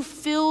 you're so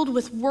filled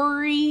with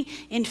worry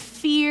and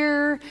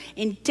fear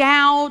and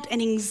doubt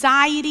and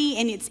anxiety,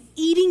 and it's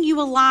eating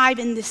you alive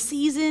in this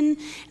season.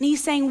 And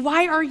he's saying,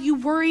 why are you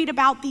worried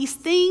about these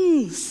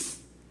things?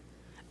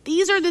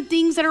 These are the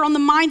things that are on the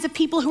minds of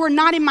people who are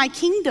not in my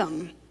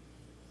kingdom.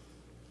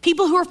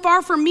 People who are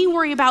far from me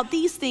worry about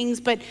these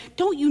things, but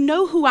don't you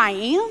know who I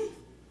am?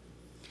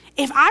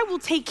 If I will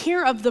take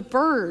care of the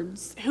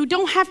birds who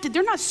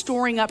they're not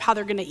storing up how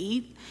they're gonna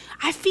eat.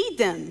 I feed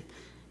them.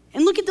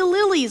 And look at the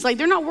lilies,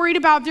 they're not worried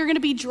about if they're gonna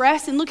be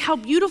dressed, and look how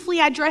beautifully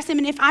I dress them.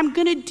 And if I'm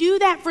gonna do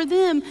that for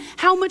them,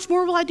 how much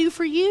more will I do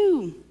for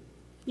you?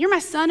 You're my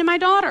son and my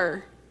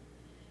daughter.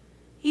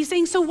 He's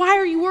saying, so why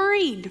are you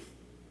worried?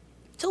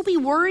 Don't be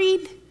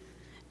worried.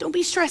 Don't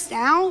be stressed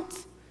out.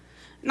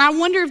 And I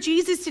wonder if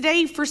Jesus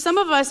today, for some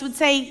of us, would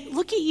say,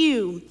 look at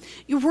you.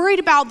 You're worried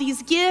about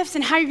these gifts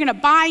and how you're gonna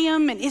buy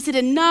them, and is it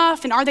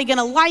enough, and are they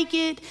gonna like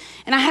it?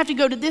 And I have to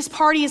go to this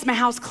party, is my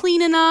house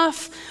clean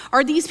enough?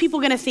 Are these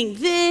people gonna think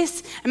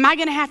this? Am I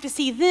gonna have to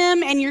see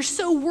them? And you're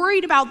so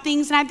worried about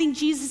things, and I think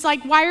Jesus is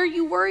like, why are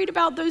you worried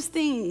about those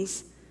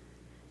things?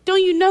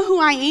 Don't you know who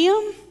I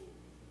am?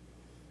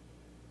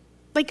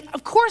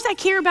 Of course I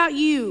care about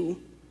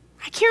you.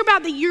 I care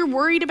about that you're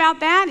worried about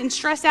that and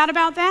stressed out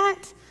about that.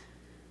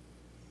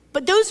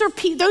 But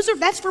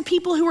that's for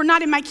people who are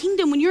not in my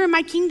kingdom. When you're in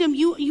my kingdom,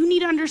 you need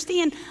to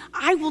understand,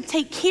 I will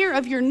take care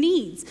of your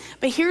needs.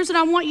 But here's what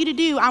I want you to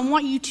do. I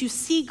want you to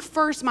seek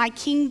first my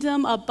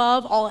kingdom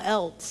above all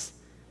else.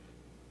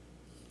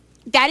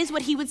 That is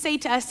what he would say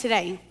to us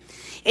today.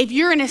 If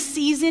you're in a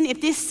season,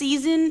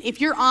 if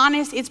you're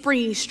honest, it's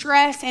bringing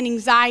stress and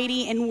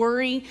anxiety and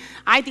worry,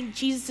 I think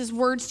Jesus'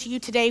 words to you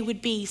today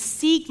would be,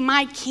 seek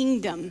my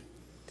kingdom.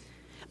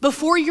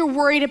 Before you're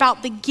worried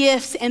about the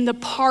gifts and the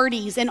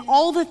parties and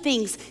all the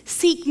things,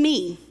 seek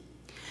me.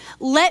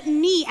 Let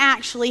me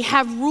actually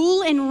have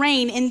rule and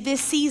reign in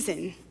this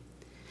season.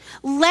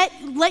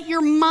 Let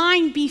your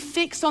mind be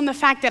fixed on the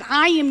fact that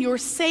I am your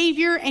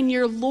Savior and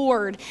your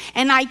Lord,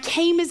 and I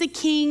came as a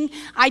king,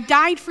 I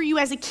died for you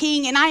as a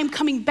king, and I am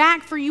coming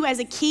back for you as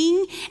a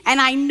king,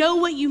 and I know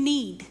what you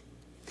need,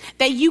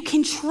 that you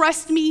can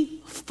trust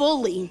me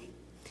fully.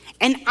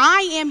 And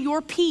I am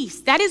your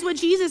peace. That is what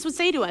Jesus would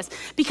say to us,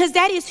 because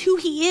that is who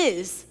he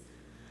is.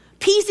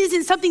 Peace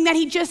isn't something that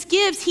he just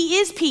gives, he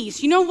is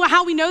peace. You know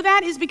how we know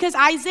that is because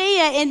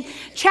Isaiah in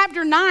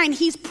chapter 9,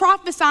 he's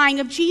prophesying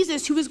of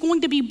Jesus who is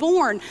going to be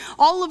born.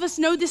 All of us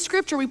know this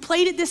scripture, we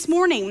played it this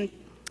morning.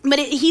 But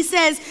he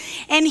says,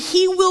 and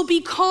he will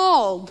be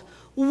called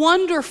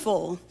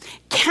Wonderful,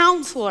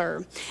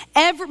 Counselor,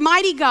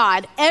 Mighty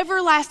God,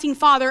 Everlasting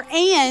Father,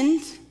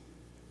 and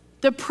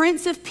the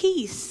Prince of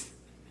Peace.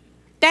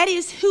 That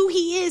is who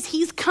he is.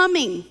 He's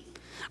coming.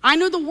 I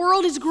know the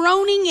world is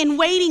groaning and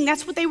waiting.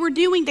 That's what they were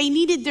doing. They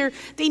needed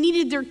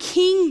their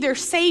king, their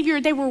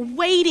savior. They were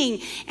waiting.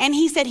 And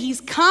he said,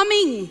 he's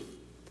coming.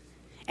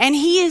 And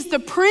he is the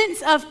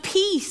Prince of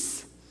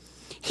Peace.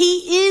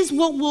 He is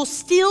what will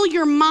still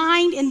your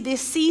mind in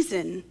this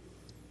season.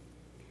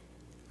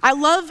 I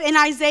love in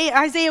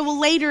Isaiah will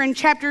later in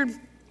chapter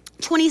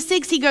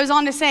 26, he goes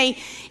on to say,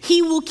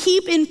 he will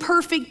keep in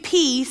perfect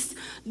peace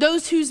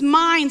those whose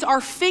minds are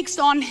fixed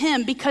on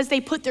him because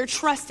they put their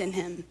trust in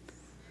him.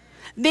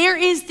 There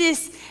is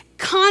this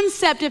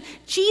concept of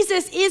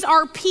Jesus is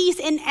our peace,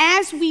 and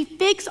as we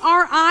fix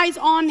our eyes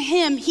on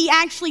him,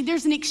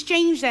 there's an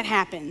exchange that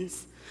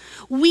happens.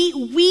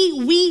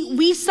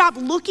 We stop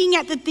looking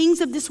at the things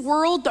of this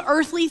world, the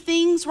earthly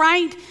things,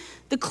 right?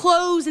 The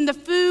clothes and the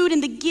food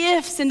and the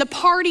gifts and the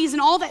parties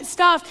and all that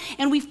stuff,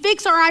 and we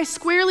fix our eyes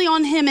squarely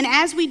on him, and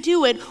as we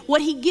do it,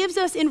 what he gives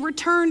us in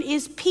return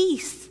is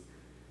peace.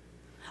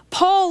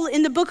 Paul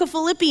in the book of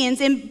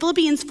Philippians, in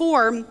Philippians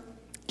 4,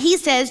 he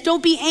says,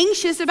 don't be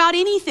anxious about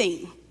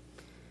anything,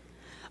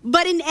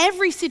 But in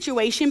every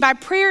situation, by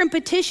prayer and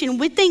petition,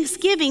 with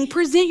thanksgiving,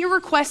 present your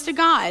request to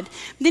God.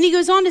 Then he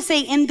goes on to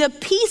say, and the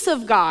peace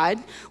of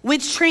God,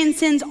 which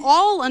transcends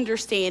all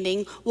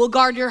understanding, will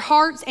guard your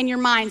hearts and your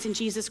minds in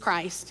Jesus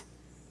Christ.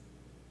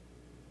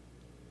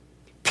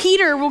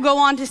 Peter will go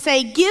on to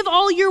say, give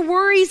all your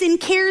worries and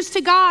cares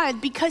to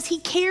God because he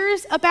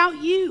cares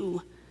about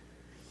you.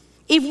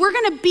 If we're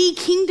going to be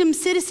kingdom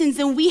citizens,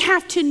 then we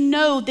have to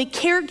know the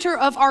character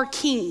of our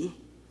King.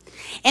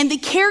 And the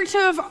character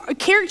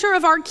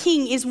of our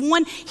King is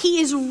one, he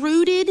is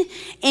rooted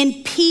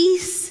in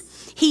peace.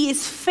 He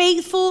is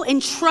faithful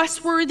and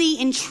trustworthy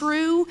and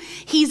true.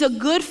 He's a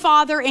good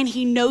father and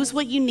he knows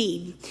what you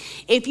need.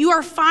 If you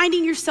are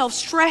finding yourself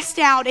stressed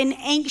out and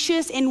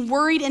anxious and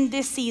worried in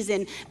this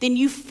season, then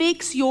you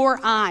fix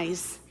your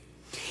eyes.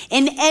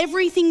 In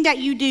everything that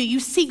you do, you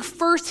seek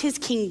first his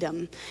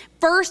kingdom,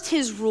 first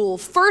his rule,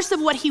 first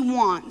of what he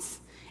wants.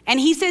 And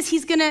he says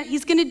he's gonna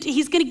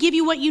give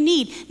you what you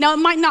need. Now, it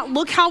might not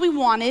look how we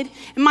wanted.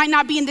 It might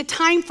not be in the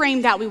time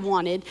frame that we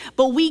wanted,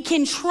 but we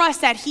can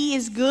trust that he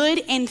is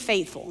good and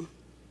faithful.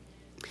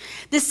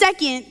 The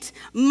second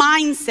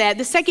mindset,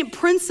 the second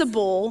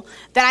principle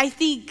that I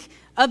think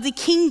of the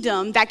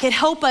kingdom that could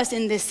help us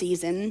in this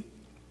season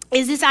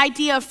is this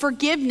idea of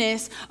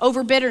forgiveness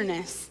over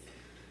bitterness.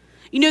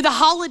 You know, the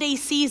holiday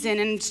season,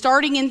 and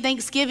starting in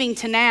Thanksgiving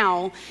to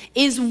now,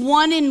 is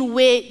one in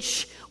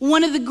which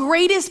one of the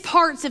greatest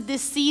parts of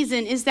this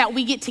season is that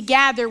we get to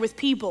gather with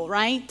people,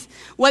 right?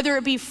 Whether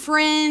it be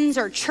friends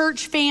or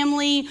church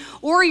family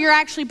or your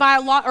actual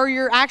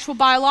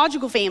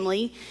biological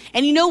family.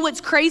 And you know what's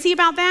crazy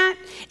about that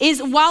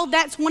is while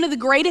that's one of the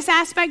greatest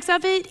aspects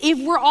of it, if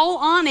we're all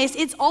honest,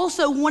 it's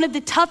also one of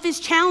the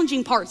toughest,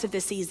 challenging parts of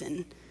this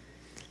season.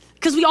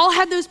 Because we all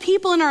have those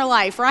people in our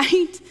life,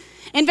 right?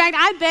 In fact,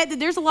 I bet that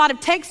there's a lot of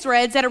text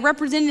threads that are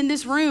represented in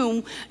this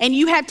room, and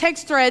you have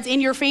text threads in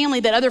your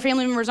family that other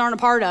family members aren't a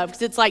part of,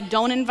 because it's like,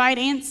 don't invite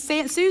Aunt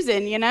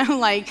Susan, you know,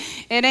 like,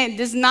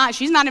 she's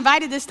not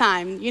invited this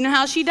time. You know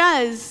how she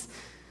does,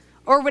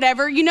 or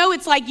whatever. You know,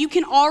 it's like you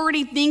can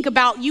already think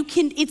about,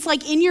 it's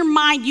like in your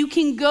mind, you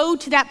can go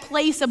to that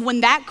place of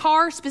when that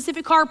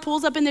specific car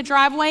pulls up in the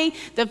driveway,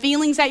 the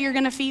feelings that you're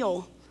gonna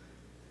feel.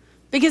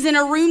 Because in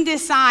a room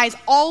this size,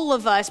 all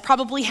of us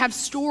probably have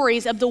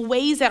stories of the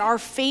ways that our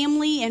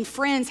family and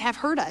friends have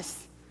hurt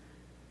us.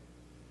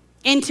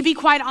 And to be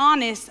quite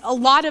honest, a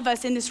lot of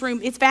us in this room,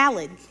 it's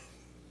valid.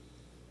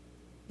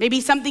 Maybe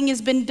something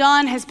has been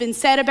done, has been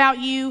said about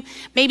you.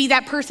 Maybe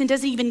that person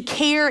doesn't even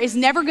care, is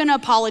never gonna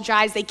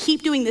apologize. They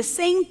keep doing the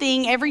same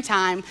thing every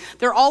time.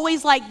 They're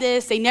always like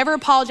this. They never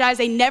apologize.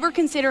 They never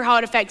consider how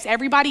it affects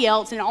everybody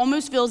else. And it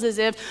almost feels as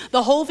if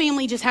the whole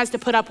family just has to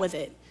put up with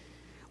it.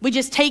 We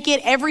just take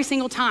it every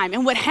single time.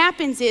 And what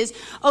happens is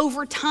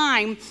over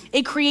time,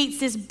 it creates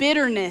this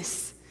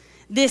bitterness,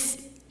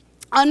 this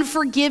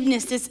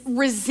unforgiveness, this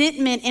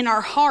resentment in our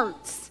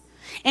hearts.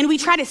 And we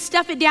try to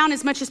stuff it down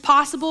as much as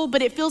possible,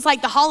 but it feels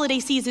like the holiday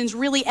season's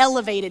really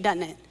elevated,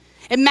 doesn't it?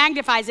 It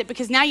magnifies it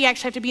because now you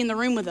actually have to be in the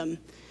room with them.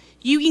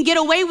 You can get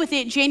away with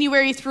it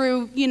January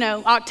through,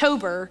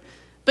 October,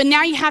 but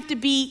now you have to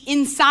be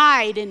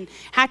inside and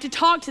have to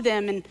talk to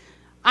them. And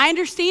I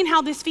understand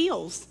how this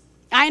feels.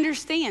 I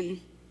understand.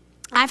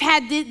 I've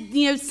had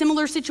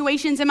similar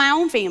situations in my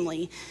own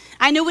family.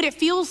 I know what it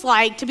feels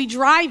like to be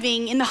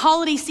driving in the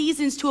holiday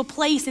seasons to a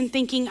place and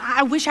thinking,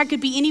 I wish I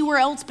could be anywhere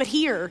else but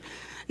here.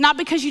 Not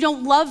because you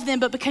don't love them,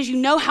 but because you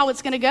know how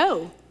it's gonna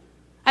go.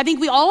 I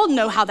think we all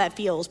know how that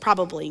feels,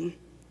 probably.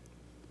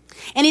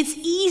 And it's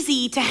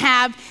easy to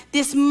have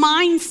this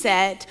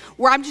mindset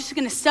where I'm just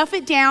gonna stuff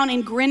it down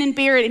and grin and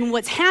bear it. And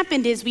what's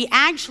happened is we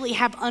actually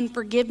have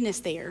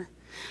unforgiveness there.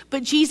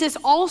 But Jesus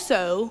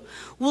also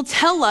will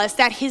tell us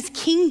that his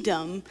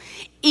kingdom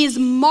is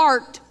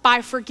marked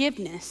by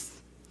forgiveness.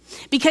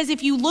 Because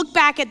if you look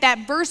back at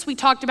that verse we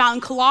talked about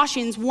in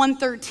Colossians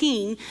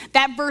 1:13,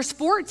 that verse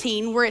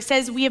 14 where it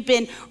says we have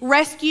been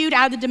rescued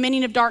out of the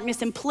dominion of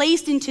darkness and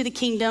placed into the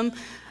kingdom,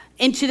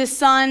 into the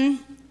Son,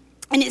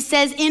 and it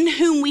says in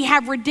whom we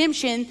have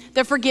redemption,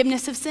 the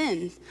forgiveness of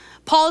sins.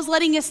 Paul is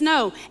letting us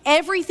know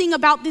everything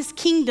about this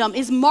kingdom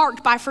is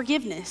marked by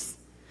forgiveness.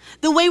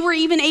 The way we're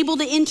even able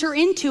to enter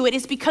into it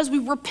is because we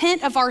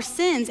repent of our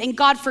sins and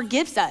God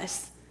forgives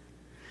us.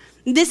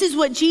 This is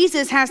what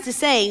Jesus has to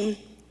say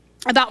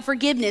about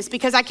forgiveness,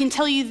 because I can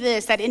tell you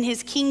this, that in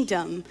his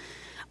kingdom,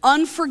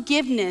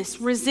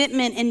 unforgiveness,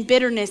 resentment, and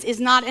bitterness is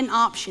not an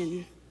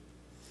option.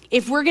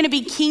 If we're gonna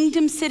be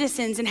kingdom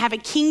citizens and have a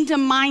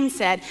kingdom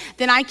mindset,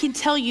 then I can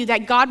tell you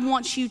that God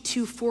wants you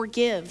to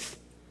forgive,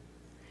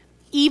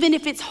 even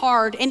if it's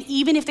hard and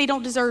even if they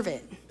don't deserve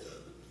it.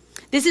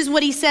 This is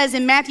what he says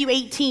in Matthew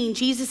 18.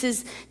 Jesus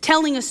is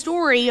telling a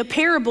story, a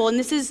parable, and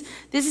this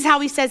is how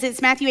he says it.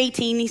 It's Matthew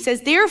 18. He says,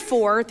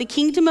 therefore, the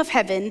kingdom of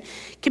heaven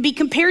can be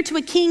compared to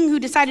a king who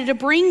decided to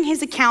bring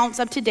his accounts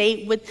up to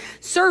date with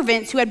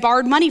servants who had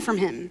borrowed money from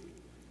him.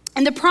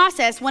 In the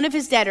process, one of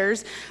his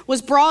debtors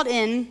was brought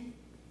in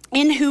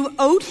who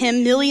owed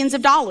him millions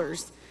of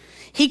dollars.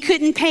 He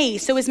couldn't pay,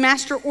 so his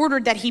master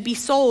ordered that he be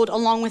sold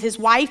along with his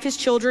wife, his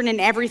children,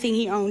 and everything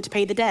he owned to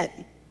pay the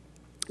debt.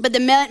 But the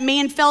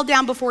man fell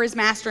down before his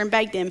master and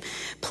begged him,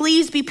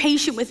 please be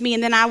patient with me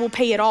and then I will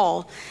pay it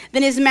all.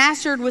 Then his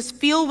master was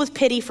filled with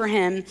pity for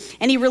him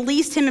and he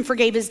released him and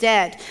forgave his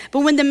debt.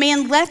 But when the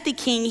man left the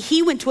king,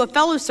 he went to a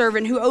fellow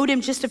servant who owed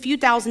him just a few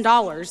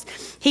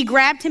 $1,000s. He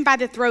grabbed him by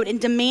the throat and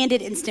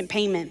demanded instant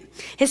payment.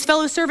 His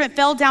fellow servant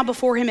fell down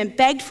before him and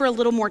begged for a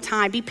little more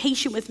time. Be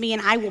patient with me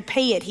and I will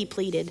pay it, he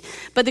pleaded.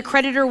 But the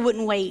creditor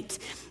wouldn't wait.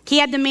 He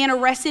had the man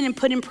arrested and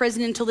put in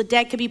prison until the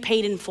debt could be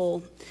paid in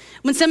full.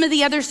 When some of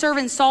the other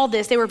servants saw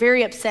this, they were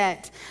very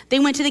upset. They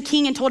went to the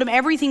king and told him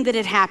everything that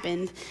had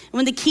happened. And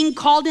when the king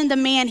called in the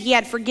man he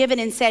had forgiven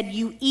and said,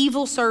 you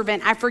evil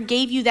servant, I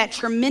forgave you that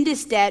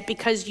tremendous debt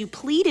because you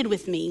pleaded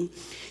with me.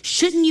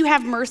 Shouldn't you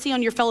have mercy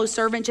on your fellow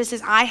servant just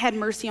as I had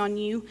mercy on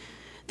you?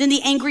 Then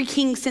the angry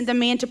king sent the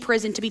man to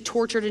prison to be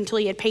tortured until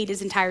he had paid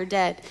his entire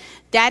debt.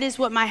 That is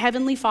what my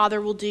heavenly Father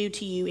will do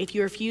to you if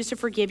you refuse to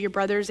forgive your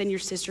brothers and your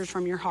sisters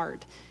from your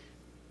heart.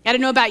 I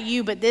don't know about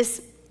you, but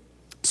this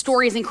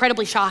story is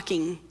incredibly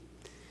shocking.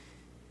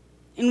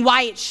 And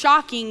why it's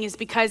shocking is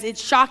because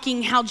it's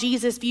shocking how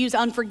Jesus views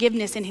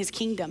unforgiveness in his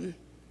kingdom.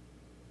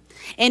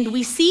 And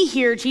we see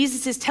here,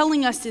 Jesus is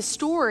telling us this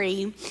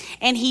story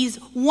and he's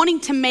wanting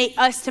to make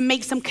us to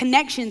make some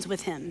connections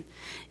with him.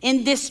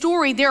 In this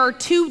story, there are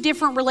two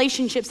different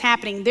relationships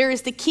happening. There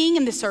is the king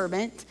and the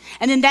servant,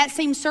 and then that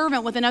same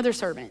servant with another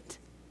servant.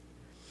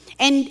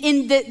 And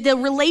in the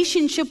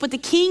relationship with the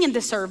king and the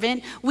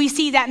servant, we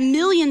see that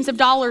millions of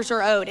dollars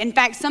are owed. In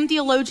fact, some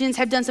theologians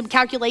have done some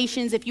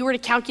calculations. If you were to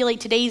calculate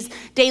today's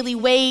daily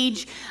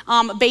wage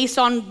based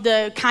on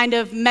the kind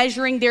of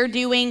measuring they're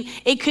doing,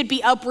 it could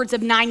be upwards of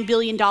 $9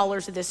 billion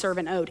that this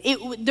servant owed.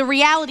 The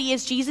reality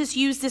is Jesus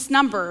used this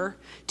number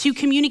to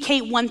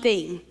communicate one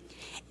thing.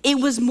 It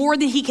was more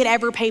than he could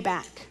ever pay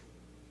back.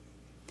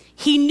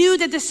 He knew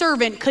that the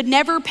servant could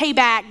never pay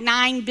back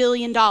 $9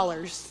 billion.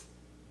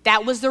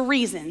 That was the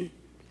reason.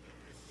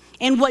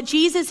 And what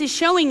Jesus is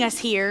showing us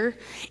here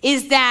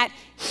is that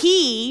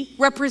he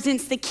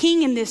represents the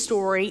king in this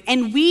story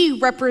and we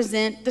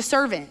represent the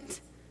servant.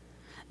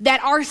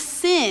 That our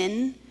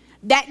sin,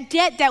 that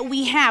debt that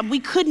we have, we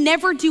could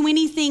never do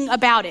anything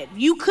about it.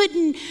 You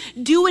couldn't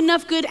do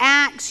enough good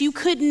acts. You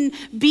couldn't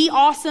be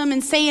awesome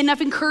and say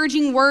enough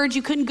encouraging words.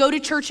 You couldn't go to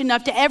church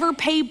enough to ever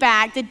pay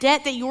back the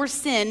debt that your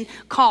sin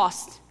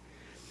cost.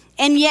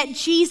 And yet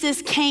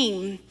Jesus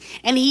came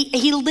and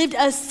he lived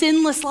a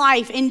sinless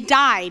life and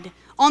died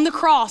on the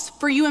cross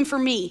for you and for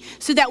me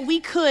so that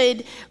we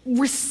could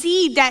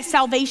receive that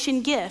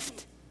salvation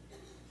gift.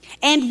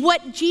 And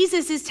what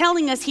Jesus is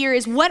telling us here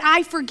is what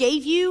I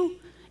forgave you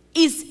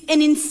is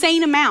an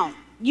insane amount.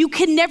 You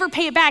can never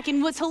pay it back.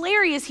 And what's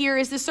hilarious here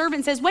is the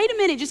servant says, wait a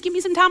minute, just give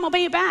me some time, I'll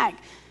pay it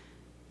back.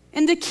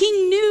 And the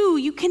king knew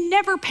you can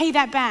never pay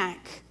that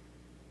back.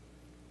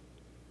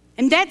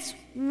 And that's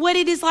what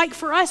it is like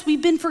for us.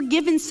 We've been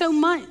forgiven so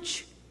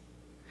much.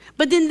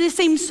 But then the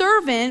same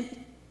servant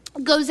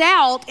goes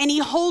out and he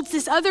holds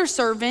this other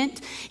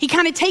servant. He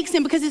kind of takes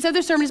him because this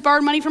other servant has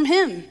borrowed money from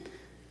him.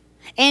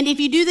 And if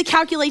you do the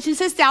calculation, it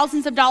says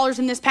thousands of dollars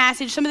in this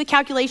passage. Some of the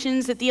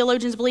calculations that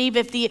theologians believe,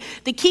 if the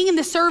king and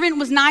the servant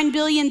was $9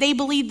 billion, they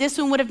believe this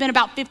one would have been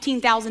about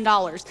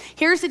 $15,000.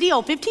 Here's the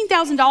deal,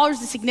 $15,000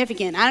 is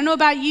significant. I don't know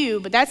about you,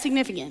 but that's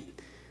significant.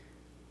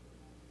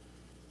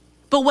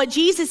 But what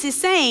Jesus is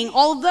saying,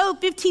 although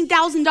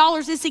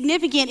 $15,000 is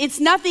significant, it's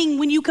nothing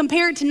when you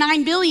compare it to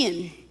 $9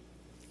 billion.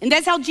 And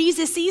that's how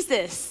Jesus sees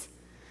this.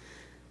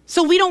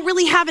 So we don't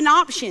really have an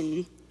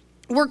option.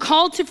 We're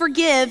called to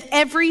forgive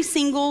every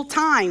single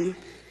time.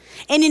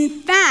 And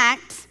in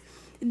fact,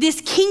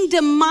 this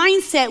kingdom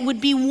mindset would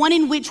be one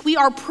in which we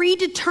are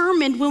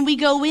predetermined when we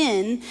go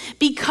in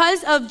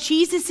because of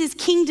Jesus's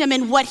kingdom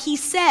and what he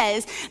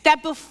says,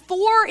 that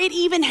before it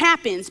even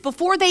happens,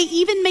 before they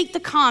even make the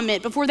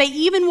comment, before they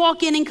even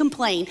walk in and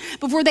complain,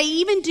 before they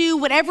even do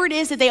whatever it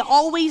is that they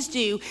always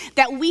do,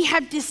 that we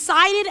have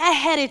decided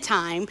ahead of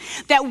time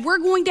that we're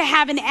going to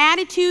have an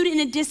attitude and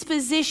a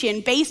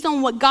disposition based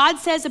on what God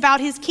says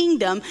about his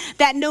kingdom,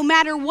 that no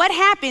matter what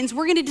happens,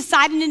 we're going to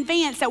decide in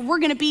advance that we're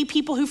going to be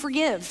people who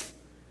forgive.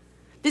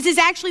 This is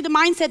actually the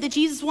mindset that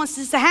Jesus wants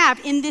us to have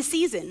in this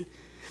season.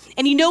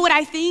 And you know what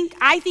I think?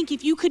 I think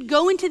if you could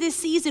go into this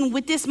season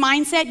with this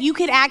mindset, you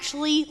could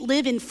actually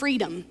live in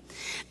freedom.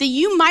 That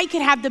you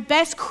could have the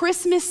best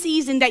Christmas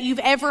season that you've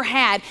ever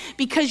had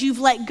because you've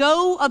let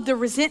go of the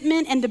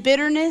resentment and the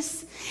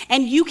bitterness,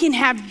 and you can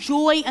have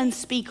joy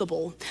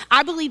unspeakable.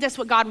 I believe that's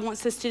what God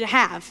wants us to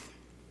have.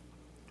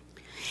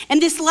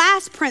 And this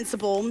last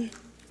principle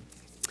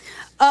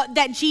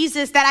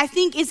that I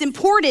think is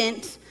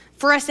important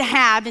for us to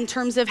have in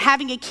terms of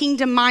having a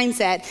kingdom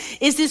mindset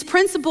is this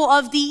principle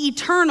of the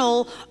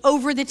eternal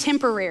over the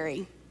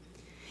temporary.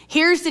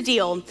 Here's the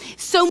deal.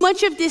 So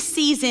much of this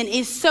season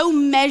is so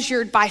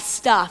measured by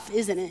stuff,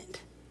 isn't it?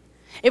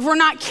 If we're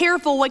not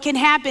careful, what can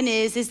happen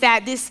is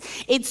that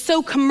it's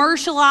so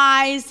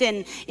commercialized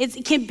and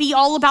it can be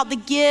all about the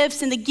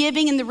gifts and the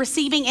giving and the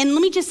receiving. And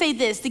let me just say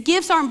this, the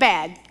gifts aren't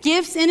bad.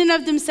 Gifts in and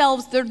of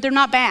themselves, they're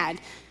not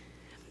bad.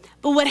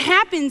 But what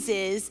happens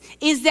is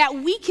that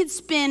we could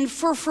spend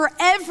for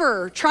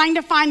forever trying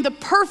to find the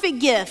perfect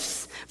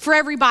gifts for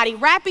everybody,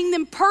 wrapping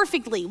them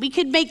perfectly. We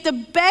could make the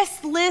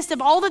best list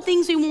of all the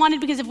things we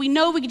wanted, because if we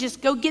know we could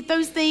just go get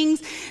those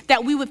things,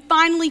 that we would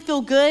finally feel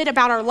good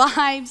about our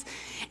lives.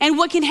 And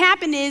what can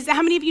happen is,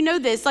 how many of you know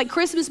this? Like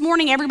Christmas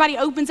morning, everybody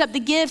opens up the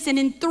gifts, and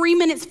in 3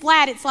 minutes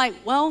flat, it's like,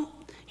 well,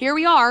 here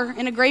we are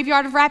in a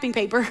graveyard of wrapping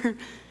paper.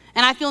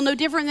 And I feel no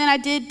different than I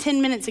did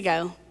 10 minutes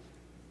ago.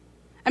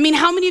 I mean,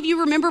 how many of you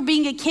remember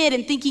being a kid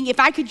and thinking, if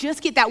I could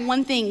just get that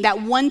one thing,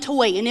 that one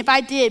toy, and if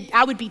I did,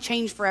 I would be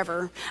changed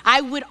forever.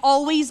 I would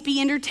always be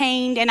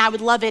entertained and I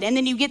would love it. And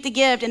then you get the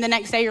gift and the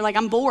next day you're like,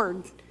 I'm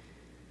bored.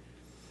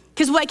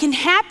 Because what can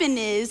happen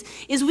is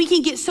we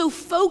can get so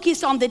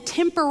focused on the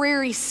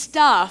temporary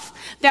stuff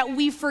that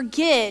we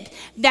forget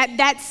that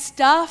that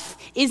stuff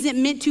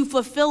isn't meant to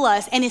fulfill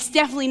us, and it's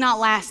definitely not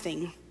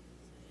lasting.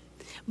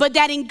 But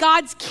that in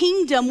God's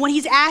kingdom, what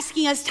he's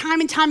asking us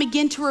time and time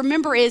again to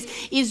remember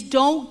is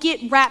don't get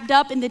wrapped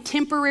up in the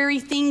temporary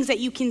things that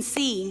you can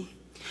see.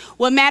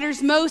 What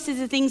matters most is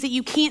the things that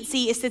you can't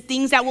see. It's the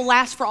things that will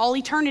last for all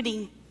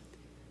eternity.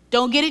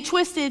 Don't get it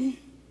twisted.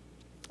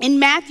 In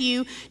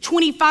Matthew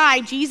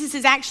 25, Jesus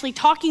is actually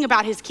talking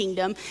about his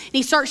kingdom, and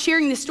he starts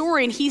sharing the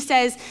story, and he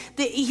said,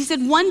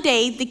 one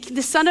day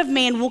the Son of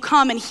Man will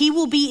come and he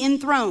will be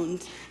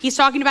enthroned. He's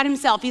talking about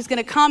himself. He's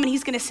gonna come and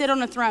he's gonna sit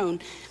on a throne.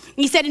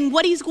 He said, and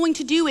what he's going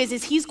to do is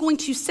he's going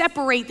to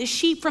separate the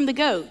sheep from the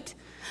goat.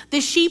 The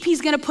sheep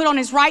he's gonna put on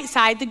his right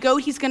side, the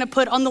goat he's gonna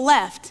put on the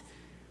left.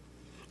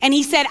 And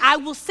he said, I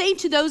will say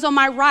to those on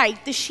my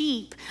right, the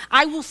sheep,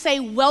 I will say,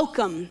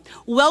 welcome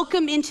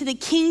into the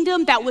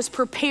kingdom that was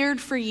prepared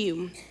for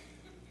you.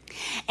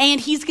 And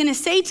he's gonna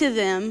say to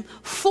them,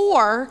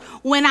 for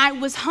when I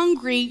was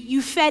hungry,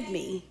 you fed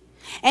me.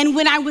 And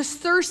when I was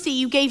thirsty,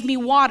 you gave me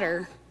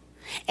water.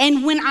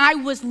 And when I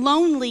was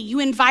lonely, you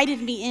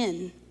invited me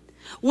in.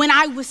 When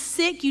I was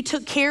sick, you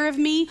took care of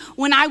me.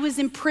 When I was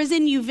in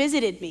prison, you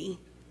visited me.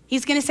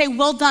 He's gonna say,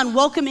 well done,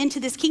 welcome into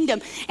this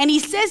kingdom. And he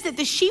says that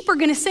the sheep are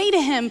gonna say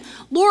to him,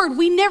 Lord,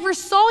 we never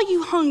saw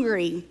you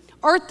hungry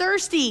or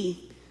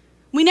thirsty.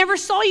 We never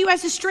saw you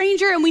as a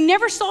stranger, and we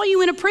never saw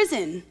you in a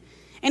prison.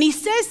 And he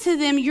says to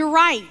them, you're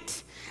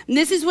right. And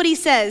this is what he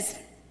says.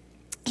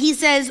 He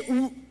says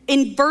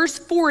in verse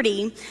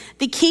 40,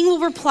 the king will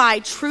reply,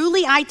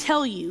 truly I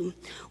tell you,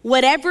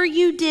 whatever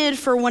you did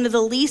for one of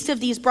the least of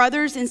these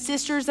brothers and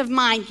sisters of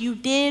mine, you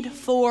did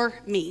for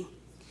me.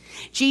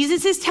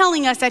 Jesus is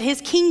telling us that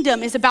his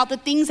kingdom is about the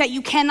things that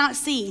you cannot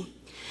see.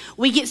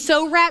 We get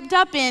so wrapped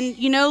up in,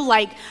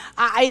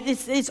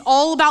 it's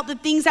all about the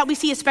things that we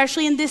see,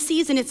 especially in this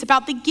season. It's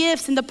about the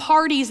gifts and the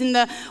parties and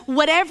the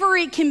whatever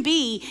it can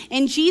be.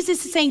 And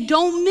Jesus is saying,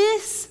 don't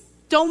miss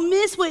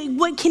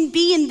what can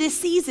be in this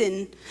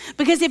season.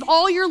 Because if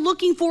all you're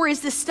looking for is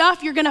the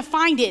stuff, you're gonna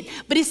find it,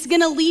 but it's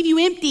gonna leave you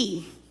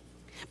empty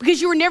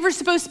because you were never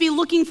supposed to be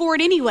looking for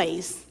it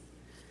anyways.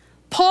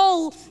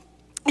 Paul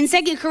in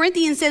 2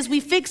 Corinthians says, we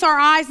fix our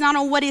eyes not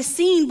on what is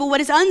seen, but what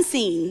is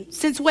unseen.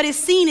 Since what is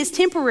seen is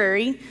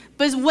temporary,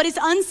 but what is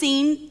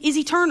unseen is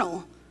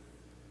eternal.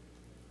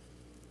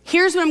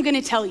 Here's what I'm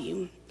gonna tell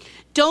you.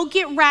 Don't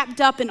get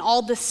wrapped up in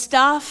all the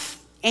stuff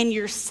and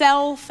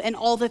yourself and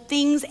all the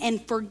things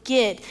and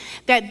forget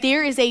that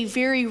there is a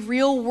very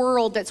real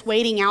world that's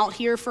waiting out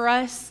here for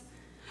us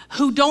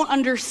who don't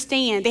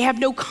understand. They have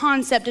no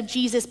concept of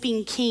Jesus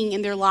being king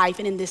in their life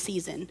and in this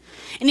season.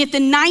 And if the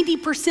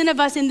 90% of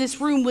us in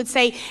this room would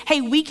say, hey,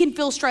 we can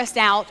feel stressed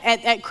out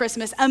at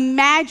Christmas,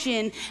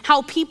 imagine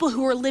how people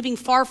who are living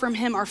far from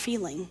him are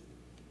feeling.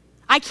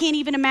 I can't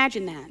even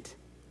imagine that.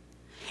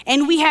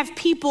 And we have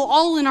people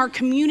all in our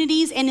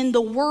communities and in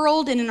the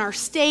world and in our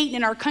state and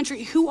in our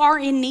country who are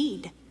in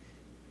need.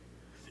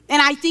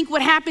 And I think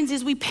what happens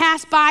is we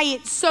pass by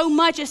it so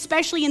much,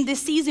 especially in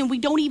this season, we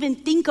don't even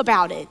think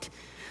about it.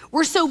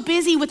 We're so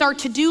busy with our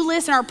to-do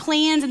list and our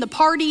plans and the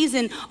parties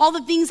and all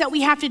the things that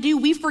we have to do,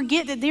 we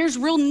forget that there's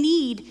real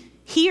need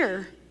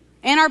here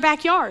in our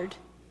backyard.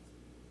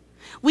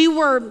 We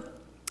were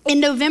in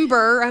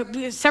November,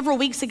 several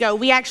weeks ago,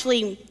 we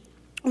actually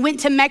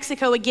went to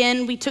Mexico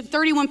again. We took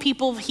 31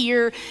 people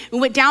here. We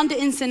went down to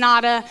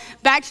Ensenada,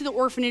 back to the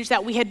orphanage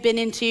that we had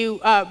been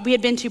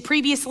to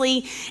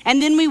previously.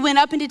 And then we went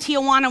up into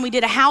Tijuana and we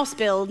did a house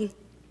build.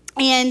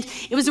 And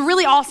it was a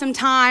really awesome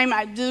time.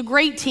 I did a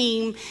great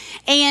team.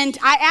 And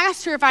I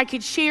asked her if I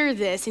could share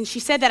this, and she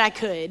said that I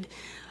could.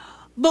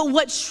 But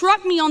what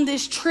struck me on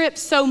this trip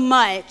so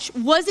much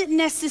wasn't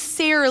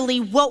necessarily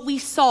what we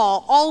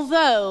saw,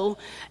 although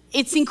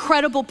it's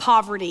incredible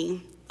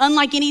poverty,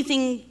 unlike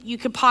anything you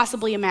could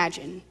possibly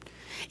imagine.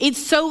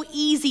 It's so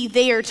easy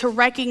there to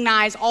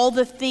recognize all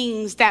the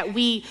things that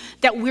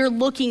we're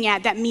looking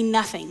at that mean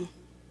nothing.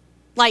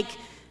 Like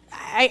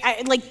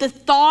the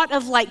thought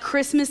of like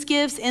Christmas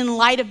gifts in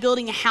light of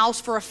building a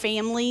house for a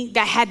family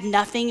that had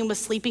nothing and was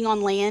sleeping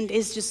on land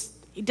is just,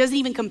 it doesn't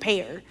even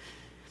compare.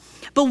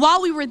 But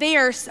while we were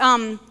there,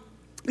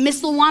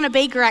 Miss Luana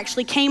Baker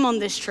actually came on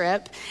this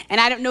trip,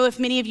 and I don't know if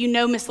many of you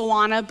know Miss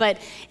Luana, but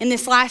in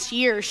this last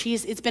year,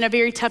 it's been a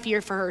very tough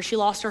year for her. She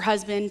lost her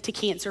husband to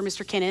cancer,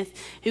 Mr. Kenneth,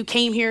 who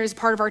came here as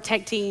part of our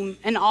tech team,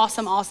 an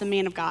awesome, awesome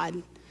man of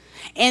God.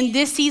 And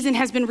this season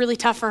has been really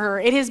tough for her.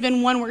 It has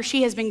been one where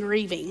she has been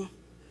grieving,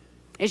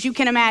 as you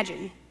can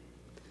imagine.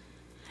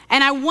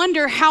 And I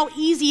wonder how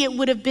easy it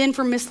would have been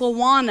for Miss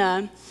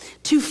Luana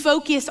to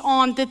focus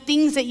on the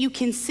things that you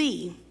can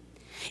see.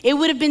 It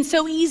would have been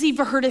so easy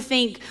for her to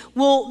think,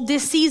 well,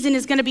 this season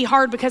is going to be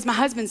hard because my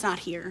husband's not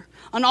here,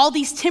 on all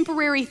these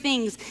temporary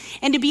things.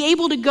 And to be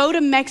able to go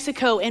to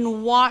Mexico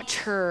and watch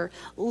her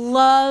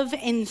love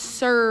and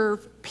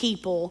serve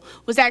people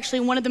was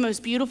actually one of the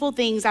most beautiful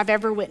things I've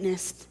ever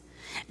witnessed.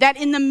 That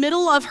in the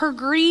middle of her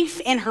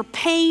grief and her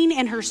pain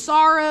and her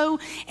sorrow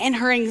and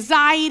her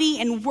anxiety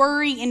and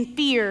worry and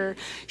fear,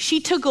 she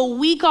took a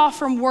week off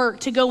from work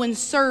to go and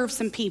serve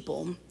some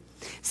people.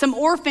 Some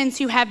orphans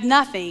who have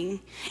nothing,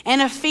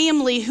 and a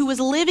family who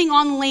was living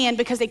on land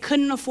because they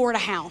couldn't afford a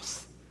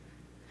house.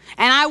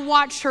 And I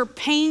watched her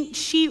paint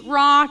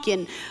sheetrock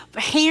and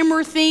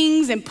hammer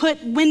things and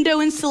put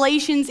window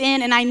installations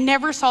in, and I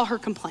never saw her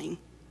complain.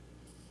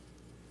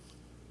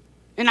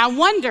 And I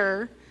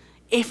wonder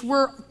if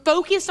we're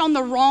focused on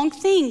the wrong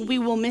thing, we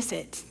will miss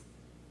it.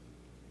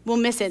 We'll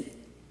miss it.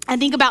 I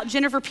think about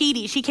Jennifer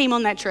Peedy. She came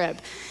on that trip,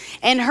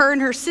 and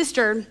her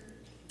sister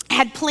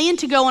had planned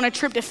to go on a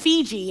trip to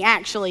Fiji,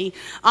 actually,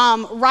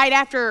 right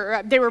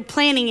after they were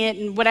planning it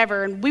and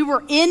whatever. And we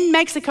were in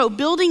Mexico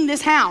building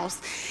this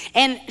house.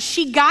 And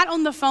she got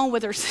on the phone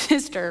with her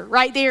sister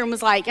right there and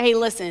was like, hey,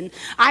 listen,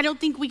 I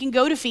don't think we can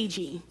go to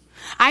Fiji.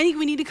 I think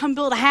we need to come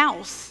build a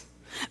house.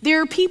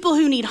 There are people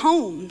who need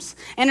homes.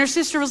 And her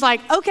sister was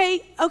like,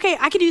 okay,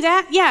 I can do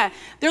that. Yeah.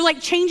 They're like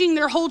changing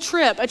their whole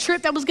trip, a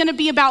trip that was going to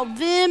be about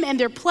them and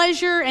their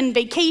pleasure and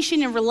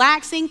vacation and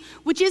relaxing,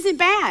 which isn't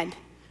bad.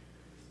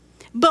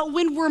 But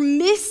when we're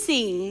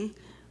missing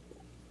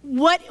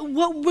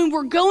when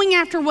we're going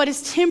after what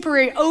is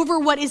temporary over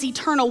what is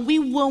eternal, we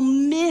will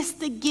miss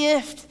the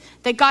gift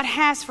that God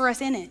has for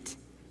us in it.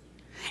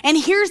 And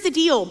here's the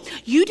deal.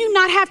 You do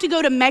not have to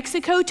go to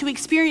Mexico to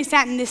experience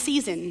that in this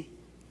season.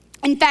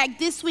 In fact,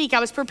 this week I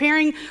was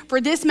preparing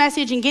for this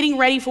message and getting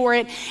ready for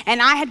it,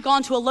 and I had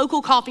gone to a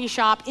local coffee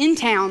shop in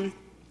town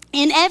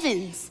in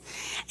Evans.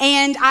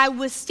 And I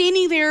was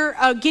standing there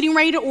getting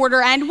ready to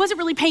order, and I wasn't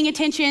really paying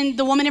attention.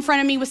 The woman in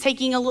front of me was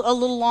taking a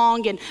little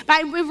long, but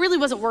I really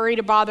wasn't worried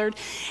or bothered.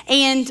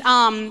 And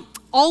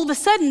all of a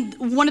sudden,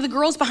 one of the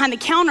girls behind the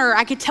counter,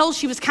 I could tell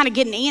she was kind of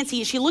getting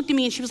antsy. She looked at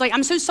me and she was like,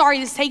 I'm so sorry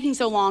this is taking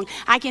so long.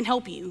 I can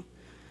help you.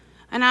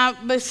 And I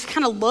was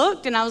kind of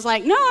looked, and I was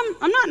like, no,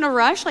 I'm not in a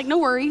rush. Like, no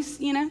worries,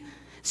 you know.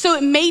 So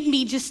it made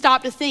me just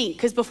stop to think,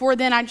 because before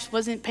then I just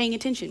wasn't paying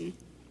attention.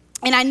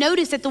 And I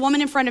noticed that the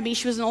woman in front of me,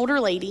 she was an older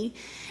lady,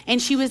 and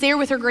she was there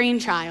with her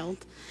grandchild.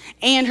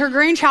 And her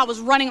grandchild was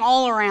running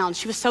all around.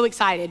 She was so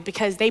excited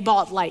because they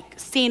bought like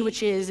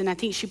sandwiches, and I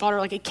think she bought her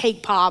like a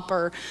cake pop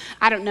or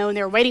I don't know, and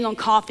they were waiting on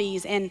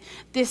coffees. And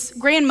this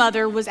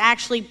grandmother was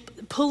actually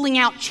pulling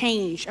out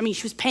change. I mean,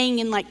 she was paying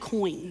in like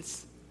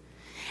coins.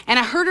 And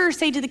I heard her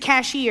say to the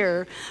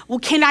cashier, well,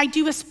 can I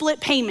do a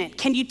split payment?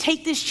 Can you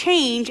take this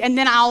change and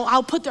then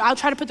I'll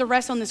try to put the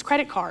rest on this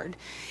credit card?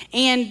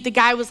 And the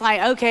guy was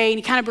like, okay, and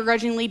he kind of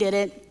begrudgingly did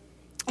it.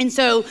 And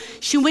so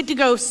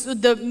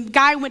the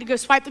guy went to go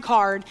swipe the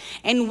card,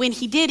 and when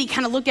he did, he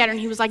kind of looked at her and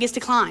he was like, it's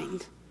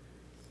declined.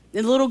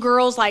 The little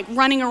girl's like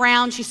running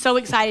around, she's so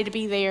excited to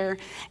be there.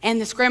 And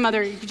this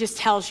grandmother, you could just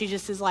tell, she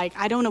just is like,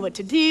 I don't know what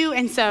to do.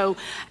 And so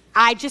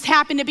I just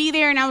happened to be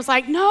there, and I was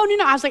like, no.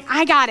 I was like,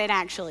 I got it,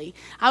 actually.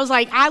 I was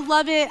like, I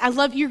love it. I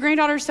love your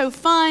granddaughter's so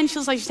fun. She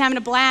was like, she's having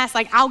a blast.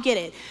 Like, I'll get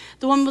it.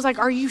 The woman was like,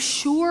 are you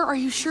sure? Are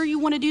you sure you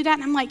want to do that?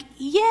 And I'm like,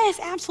 yes,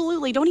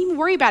 absolutely. Don't even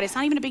worry about it. It's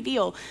not even a big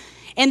deal.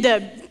 And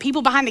the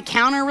people behind the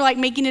counter were like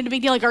making it a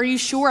big deal. Like, are you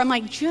sure? I'm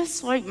like, just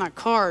swipe my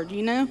card,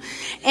 you know?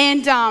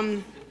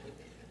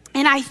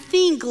 And I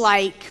think,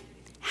 like,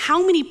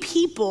 how many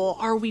people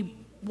are we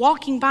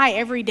walking by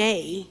every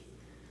day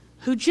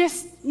who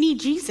just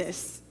need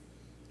Jesus?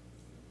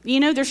 You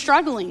know, they're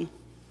struggling.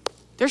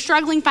 They're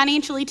struggling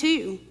financially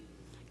too.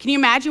 Can you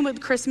imagine what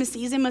the Christmas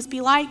season must be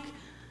like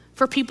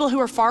for people who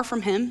are far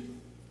from him?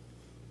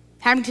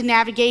 Having to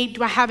navigate,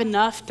 do I have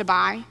enough to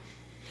buy?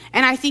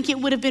 And I think it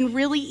would have been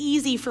really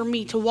easy for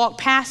me to walk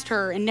past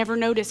her and never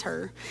notice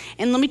her.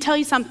 And let me tell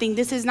you something,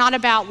 this is not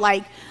about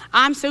like,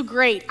 I'm so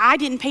great. I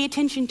didn't pay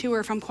attention to her,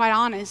 if I'm quite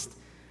honest.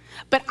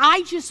 But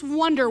I just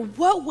wonder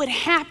what would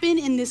happen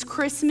in this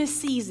Christmas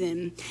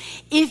season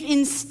if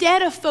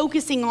instead of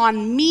focusing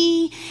on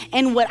me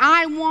and what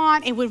I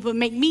want and what would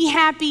make me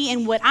happy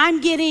and what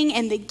I'm getting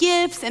and the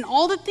gifts and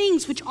all the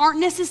things which aren't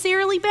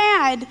necessarily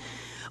bad,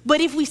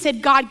 but if we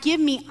said, God, give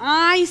me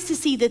eyes to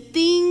see the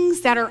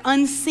things that are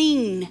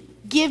unseen.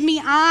 Give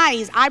me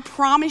eyes. I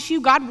promise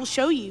you, God will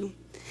show you.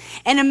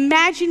 And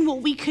imagine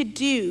what we could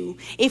do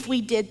if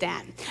we did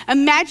that.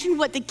 Imagine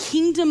what the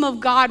kingdom of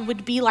God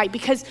would be like,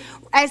 because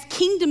as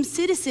kingdom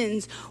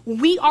citizens,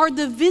 we are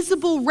the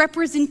visible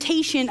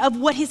representation of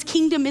what his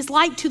kingdom is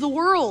like to the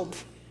world.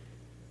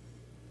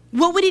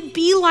 What would it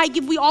be like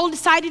if we all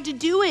decided to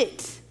do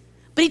it?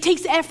 But it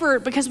takes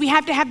effort because we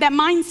have to have that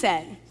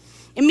mindset.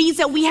 It means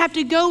that we have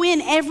to go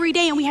in every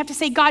day and we have to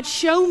say, God,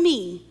 show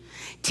me.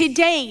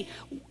 Today,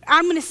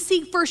 I'm gonna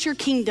seek first your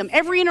kingdom.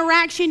 Every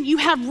interaction, you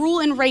have rule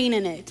and reign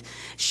in it.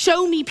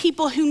 Show me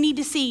people who need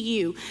to see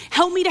you.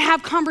 Help me to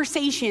have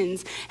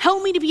conversations.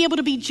 Help me to be able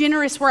to be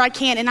generous where I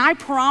can. And I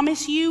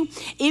promise you,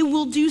 it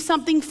will do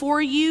something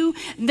for you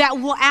that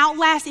will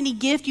outlast any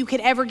gift you could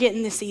ever get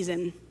in this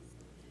season.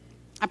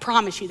 I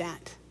promise you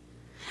that.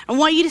 I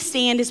want you to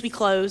stand as we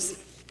close.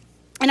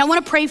 And I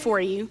wanna pray for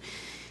you.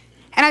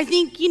 And I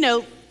think,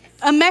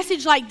 a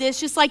message like this,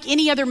 just like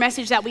any other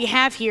message that we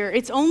have here,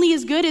 it's only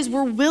as good as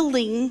we're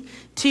willing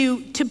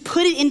to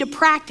put it into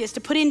practice,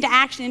 to put it into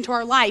action into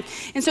our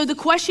life. And so the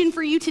question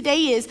for you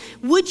today is,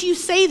 would you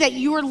say that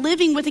you are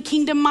living with a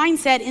kingdom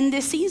mindset in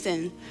this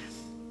season?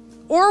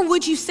 Or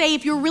would you say,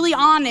 if you're really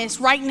honest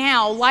right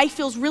now, life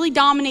feels really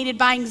dominated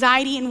by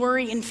anxiety and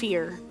worry and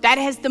fear? That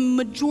has the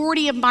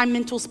majority of my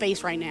mental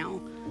space right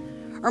now.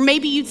 Or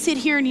maybe you'd sit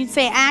here and you'd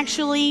say,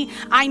 actually,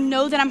 I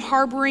know that I'm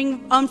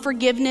harboring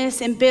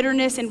unforgiveness and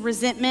bitterness and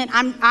resentment.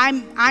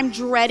 I'm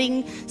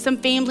dreading some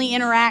family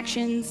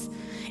interactions.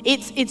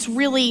 It's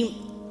really,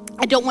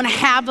 I don't want to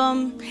have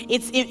them.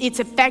 It's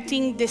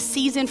affecting this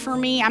season for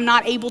me. I'm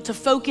not able to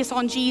focus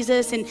on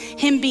Jesus and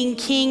him being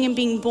king and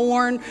being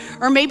born.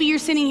 Or maybe you're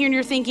sitting here and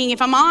you're thinking,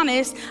 if I'm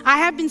honest, I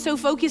have been so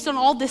focused on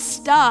all this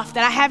stuff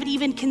that I haven't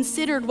even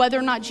considered whether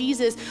or not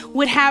Jesus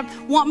would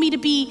want me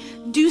to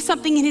do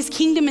something in his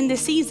kingdom in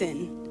this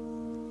season.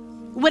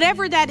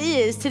 Whatever that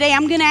is, today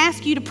I'm gonna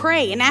ask you to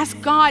pray and ask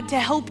God to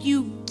help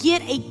you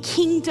get a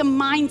kingdom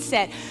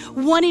mindset,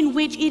 one in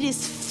which it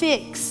is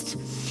fixed.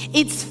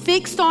 It's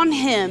fixed on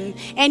him,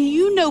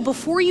 and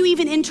before you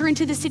even enter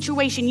into the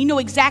situation, you know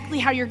exactly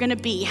how you're gonna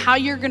be, how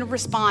you're gonna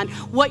respond,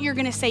 what you're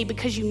gonna say,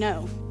 because you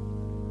know.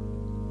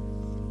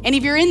 And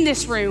if you're in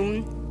this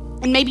room,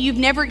 and maybe you've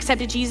never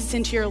accepted Jesus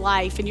into your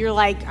life, and you're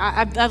like,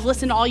 I've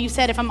listened to all you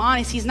said, if I'm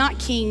honest, he's not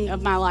king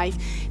of my life.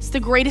 It's the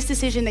greatest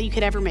decision that you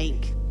could ever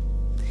make.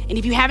 And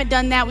if you haven't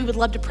done that, we would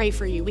love to pray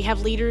for you. We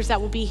have leaders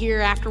that will be here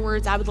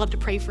afterwards. I would love to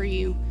pray for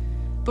you.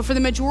 But for the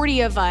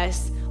majority of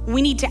us,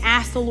 we need to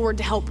ask the Lord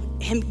to help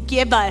him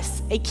give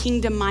us a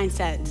kingdom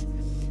mindset.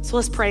 So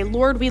let's pray.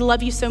 Lord, we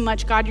love you so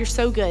much. God, you're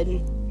so good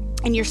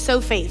and you're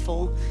so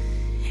faithful.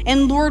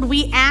 And Lord,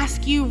 we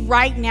ask you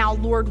right now,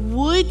 Lord,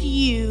 would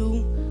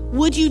you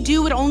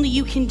do what only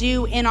you can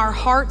do in our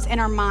hearts and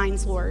our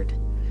minds, Lord?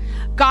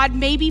 God,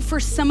 maybe for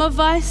some of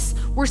us,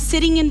 we're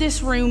sitting in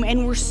this room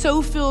and we're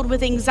so filled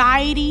with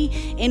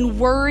anxiety and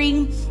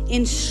worry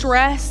and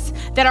stress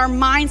that our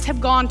minds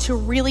have gone to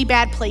really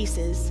bad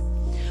places,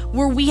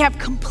 where we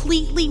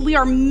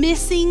are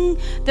missing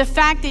the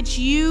fact that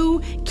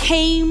you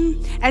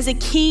came as a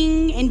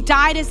king and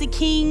died as a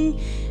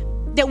king,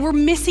 that we're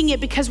missing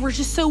it because we're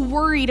just so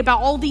worried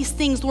about all these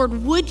things. Lord,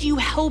 would you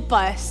help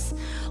us,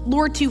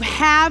 Lord, to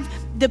have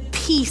the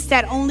peace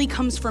that only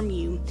comes from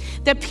you,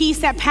 the peace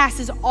that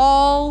passes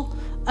all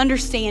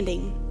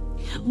understanding.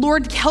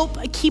 Lord, help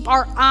keep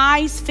our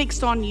eyes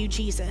fixed on you,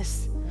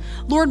 Jesus.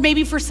 Lord,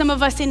 maybe for some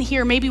of us in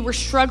here, maybe we're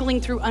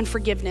struggling through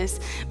unforgiveness.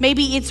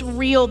 Maybe it's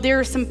real. There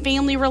are some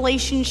family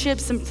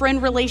relationships, some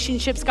friend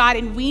relationships, God,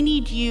 and we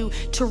need you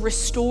to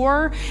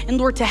restore and,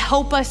 Lord, to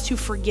help us to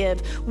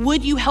forgive.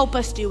 Would you help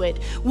us do it?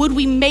 Would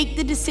we make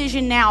the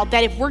decision now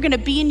that if we're gonna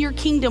be in your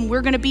kingdom,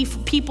 we're gonna be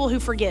people who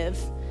forgive?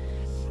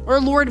 Or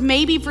Lord,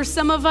 maybe for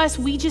some of us,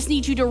 we just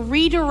need you to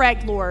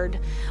redirect, Lord.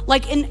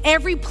 Like in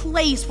every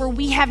place where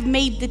we have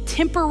made the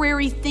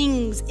temporary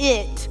things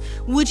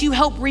would you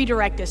help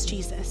redirect us,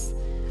 Jesus?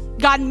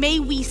 God, may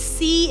we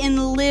see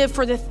and live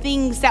for the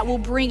things that will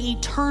bring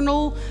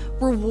eternal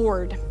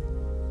reward.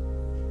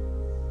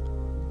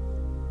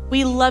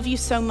 We love you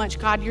so much,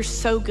 God. You're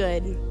so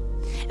good.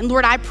 And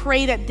Lord, I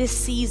pray that this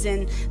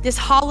season, this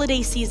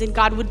holiday season,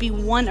 God, would be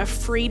one of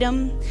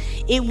freedom.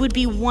 It would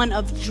be one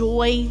of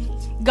joy.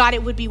 God,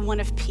 it would be one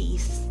of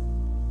peace.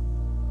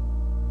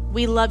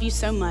 We love you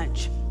so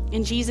much.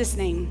 In Jesus'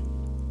 name,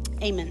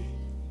 amen.